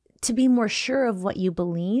to be more sure of what you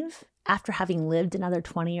believe after having lived another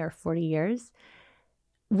 20 or 40 years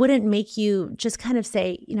wouldn't make you just kind of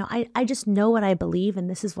say, I just know what I believe and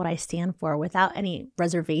this is what I stand for without any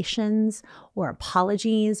reservations or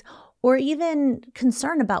apologies or even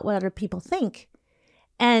concern about what other people think.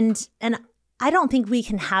 And I don't think we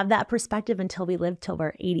can have that perspective until we live till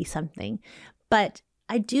we're 80 something. But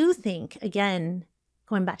I do think, again,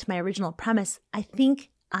 going back to my original premise, I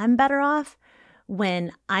think I'm better off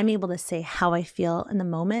when I'm able to say how I feel in the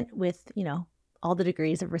moment with, all the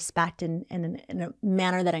degrees of respect and in a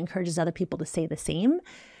manner that encourages other people to say the same.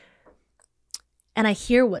 And I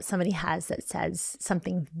hear what somebody has that says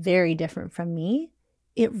something very different from me.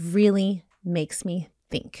 It really makes me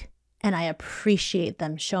think. And I appreciate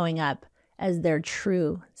them showing up as their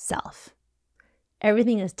true self.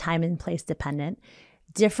 Everything is time and place dependent.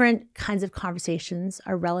 Different kinds of conversations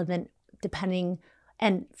are relevant depending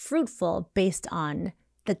and fruitful based on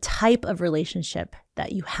the type of relationship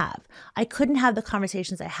that you have. I couldn't have the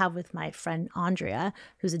conversations I have with my friend Andrea,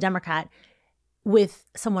 who's a Democrat, with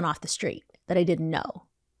someone off the street that I didn't know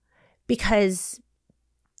because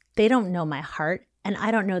they don't know my heart and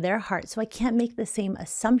I don't know their heart. So I can't make the same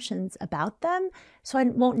assumptions about them. So I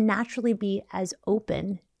won't naturally be as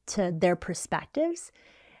open to their perspectives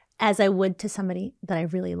as I would to somebody that I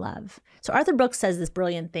really love. So Arthur Brooks says this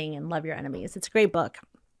brilliant thing in Love Your Enemies. It's a great book.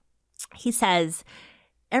 He says,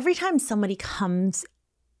 every time somebody comes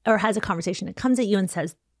or has a conversation and comes at you and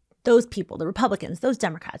says, those people, the Republicans, those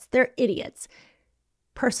Democrats, they're idiots,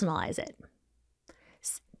 personalize it.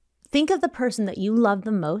 Think of the person that you love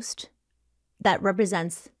the most that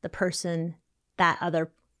represents the person that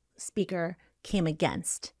other speaker came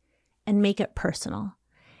against and make it personal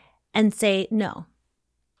and say, no,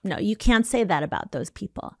 you can't say that about those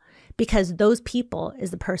people because those people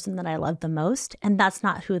is the person that I love the most and that's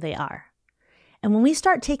not who they are. And when we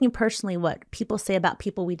start taking personally what people say about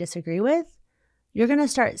people we disagree with, you're going to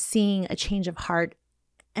start seeing a change of heart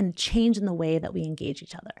and a change in the way that we engage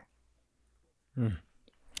each other.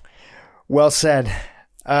 Well said.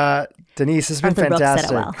 Denise, this has been fantastic.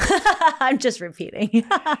 Brooks said it well. I'm just repeating.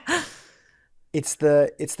 It's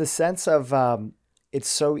the sense of it's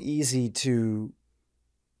so easy to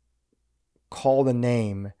call the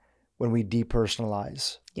name when we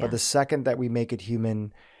depersonalize. Yeah. But the second that we make it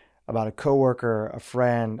human about a coworker, a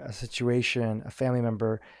friend, a situation, a family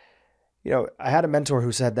member, I had a mentor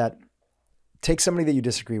who said that take somebody that you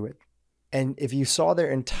disagree with, and if you saw their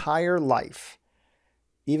entire life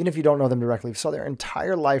even if you don't know them directly, you saw their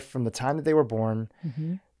entire life from the time that they were born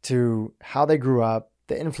to how they grew up,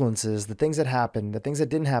 the influences, the things that happened, the things that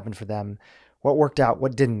didn't happen for them, what worked out,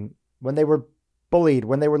 what didn't, when they were bullied,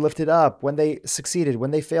 when they were lifted up, when they succeeded,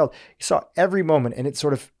 when they failed. You saw every moment, and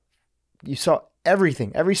you saw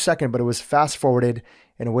everything, every second, but it was fast forwarded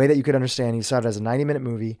in a way that you could understand. You saw it as a 90-minute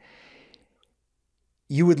movie.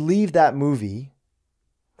 You would leave that movie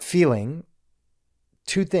feeling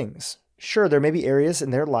two things. Sure, there may be areas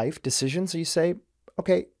in their life, decisions, so you say,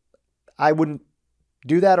 okay, I wouldn't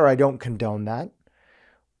do that, or I don't condone that.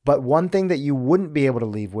 But one thing that you wouldn't be able to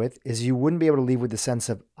leave with is you wouldn't be able to leave with the sense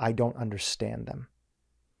of, I don't understand them.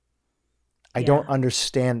 I don't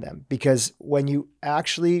understand them. Because when you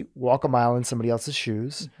actually walk a mile in somebody else's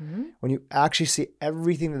shoes, when you actually see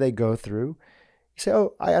everything that they go through, you say,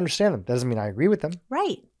 oh, I understand them. Doesn't mean I agree with them.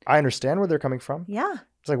 Right. I understand where they're coming from. Yeah.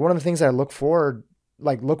 It's like one of the things I look for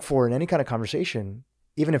in any kind of conversation,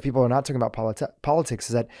 even if people are not talking about politics,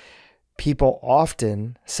 is that people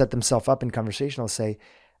often set themselves up in conversation. They'll say,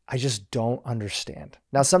 I just don't understand.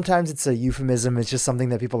 Now, sometimes it's a euphemism. It's just something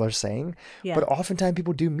that people are saying. Yeah. But oftentimes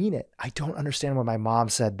people do mean it. I don't understand why my mom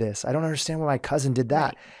said this. I don't understand why my cousin did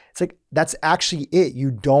that. Right. It's like, that's actually it.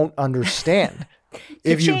 You don't understand.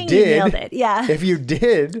 If you did, nailed it. Yeah. If you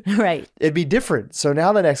did, right, it'd be different. So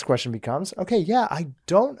now the next question becomes, okay, yeah, I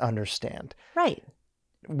don't understand. Right.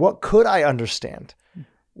 What could I understand?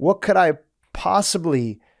 What could I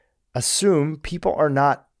possibly assume? People are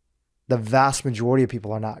not, the vast majority of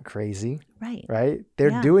people are not crazy. Right. Right.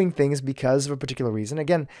 They're doing things because of a particular reason.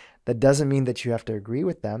 Again, that doesn't mean that you have to agree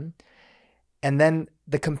with them. And then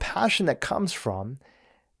the compassion that comes from,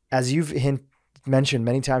 as you've mentioned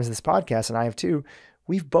many times in this podcast, and I have too,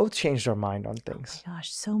 we've both changed our mind on things. Oh my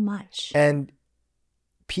gosh, so much. And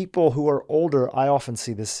people who are older, I often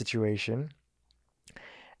see this situation.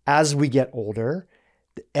 As we get older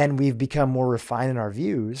and we've become more refined in our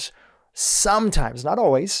views, sometimes, not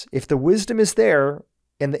always, if the wisdom is there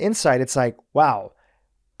and the insight, it's like, wow,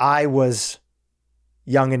 I was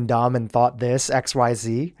young and dumb and thought this, X, Y,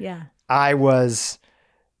 Z. Yeah. I was,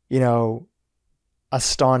 a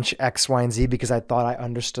staunch X, Y, and Z because I thought I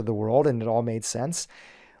understood the world and it all made sense.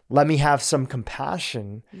 Let me have some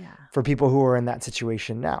compassion for people who are in that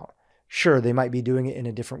situation now. Sure, they might be doing it in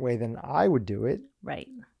a different way than I would do it. Right.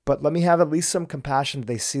 But let me have at least some compassion that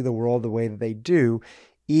they see the world the way that they do,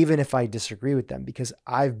 even if I disagree with them, because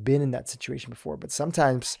I've been in that situation before. But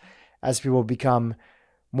sometimes as people become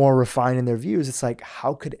more refined in their views, it's like,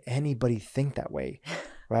 how could anybody think that way?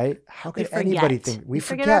 Right? How could anybody think? We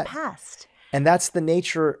forget our past. And that's the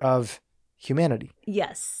nature of humanity.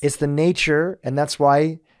 Yes. It's the nature, and that's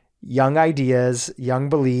why young ideas, young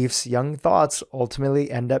beliefs, young thoughts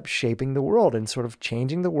ultimately end up shaping the world and sort of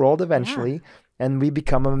changing the world eventually. Yeah. And we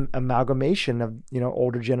become an amalgamation of,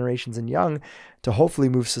 older generations and young to hopefully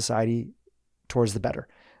move society towards the better.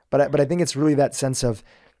 But I think it's really that sense of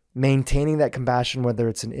maintaining that compassion, whether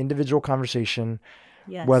it's an individual conversation,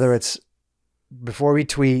 whether it's before we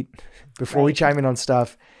tweet, before we chime in on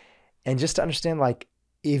stuff, and just to understand, like,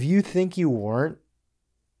 if you think you weren't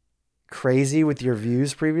crazy with your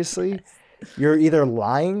views previously, you're either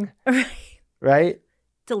lying, right?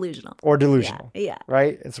 Delusional. Or delusional. Yeah.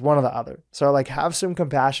 Right? It's one or the other. So like, have some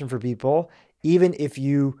compassion for people, even if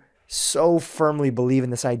you so firmly believe in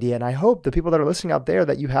this idea. And I hope the people that are listening out there,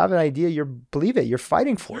 that you have an idea, you believe it, you're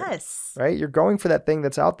fighting for it. Right? You're going for that thing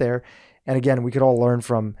that's out there. And again, we could all learn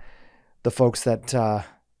from the folks that,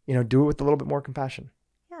 do it with a little bit more compassion.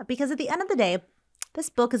 Yeah, because at the end of the day, this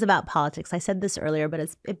book is about politics. I said this earlier,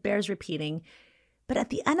 but it bears repeating. But at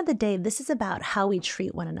the end of the day, this is about how we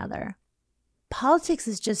treat one another. Politics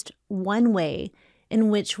is just one way in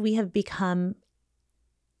which we've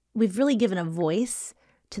really given a voice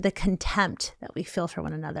to the contempt that we feel for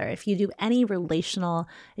one another. If you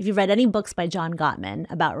read any books by John Gottman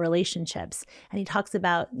about relationships, and he talks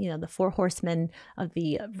about, the 4 horsemen of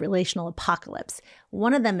the relational apocalypse,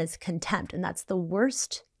 one of them is contempt, and that's the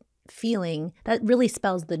worst feeling. That really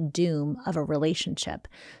spells the doom of a relationship.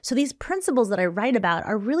 So these principles that I write about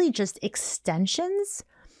are really just extensions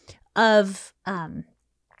of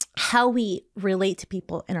how we relate to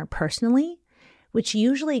people interpersonally, which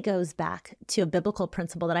usually goes back to a biblical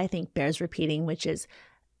principle that I think bears repeating, which is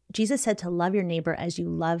Jesus said to love your neighbor as you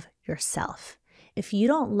love yourself. If you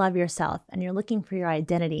don't love yourself and you're looking for your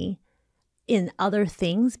identity in other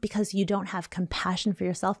things because you don't have compassion for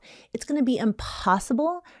yourself, it's going to be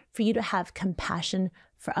impossible for you to have compassion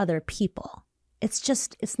for other people.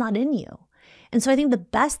 It's not in you. And so I think the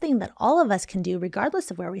best thing that all of us can do, regardless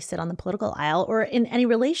of where we sit on the political aisle or in any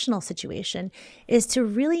relational situation, is to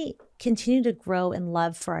really continue to grow in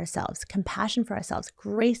love for ourselves, compassion for ourselves,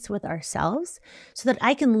 grace with ourselves, so that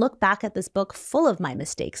I can look back at this book full of my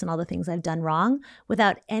mistakes and all the things I've done wrong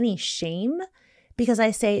without any shame, because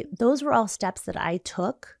I say those were all steps that I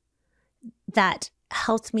took that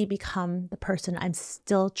helped me become the person I'm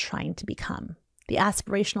still trying to become. The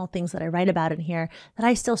aspirational things that I write about in here that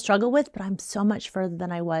I still struggle with, but I'm so much further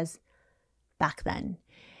than I was back then.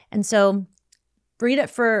 And so read it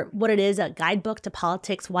for what it is, a guidebook to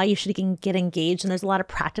politics, why you should get engaged. And there's a lot of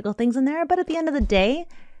practical things in there. But at the end of the day,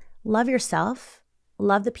 love yourself,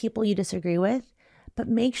 love the people you disagree with, but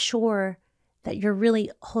make sure that you're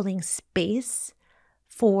really holding space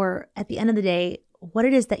for, at the end of the day, what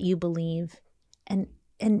it is that you believe, and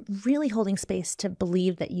really holding space to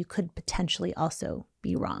believe that you could potentially also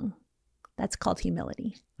be wrong. That's called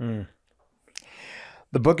humility.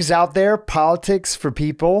 The book is out there, Politics for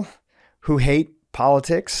People Who Hate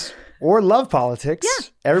Politics or Love Politics. Yeah.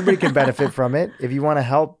 Everybody can benefit from it. If you want to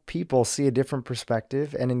help people see a different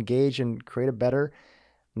perspective and engage and create a better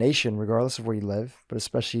nation, regardless of where you live, but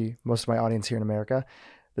especially most of my audience here in America,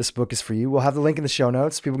 this book is for you. We'll have the link in the show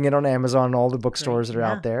notes. People can get on Amazon and all the bookstores that are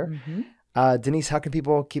out there. Denise, how can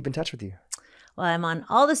people keep in touch with you? Well, I'm on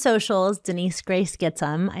all the socials, Denise Grace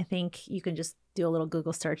Gitsham. I think you can just do a little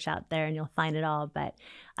Google search out there and you'll find it all. But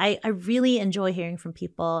I really enjoy hearing from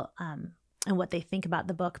people and what they think about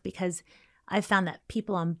the book, because I've found that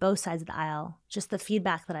people on both sides of the aisle, just the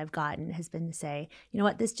feedback that I've gotten has been to say, you know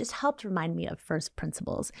what, this just helped remind me of first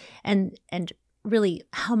principles and really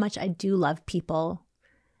how much I do love people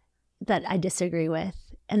that I disagree with.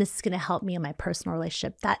 And this is going to help me in my personal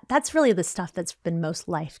relationship. That's really the stuff that's been most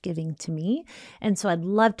life-giving to me. And so I'd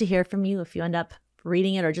love to hear from you if you end up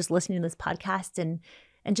reading it or just listening to this podcast, and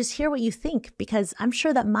just hear what you think, because I'm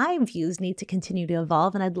sure that my views need to continue to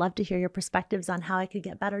evolve. And I'd love to hear your perspectives on how I could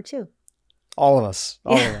get better too. All of us.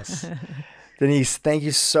 Denise, thank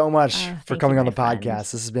you so much for coming on the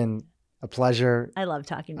podcast. This has been a pleasure. I love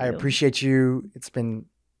talking to you. I appreciate you. It's been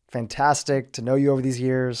fantastic to know you over these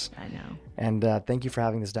years. I know. And thank you for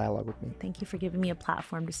having this dialogue with me. Thank you for giving me a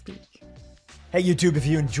platform to speak. Hey, YouTube, if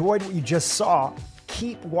you enjoyed what you just saw,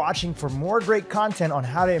 keep watching for more great content on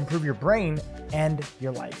how to improve your brain and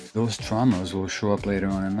your life. Those traumas will show up later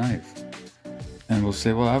on in life. And we'll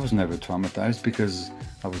say, well, I was never traumatized because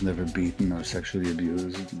I was never beaten or sexually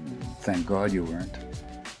abused. Thank God you weren't.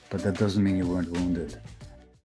 But that doesn't mean you weren't wounded.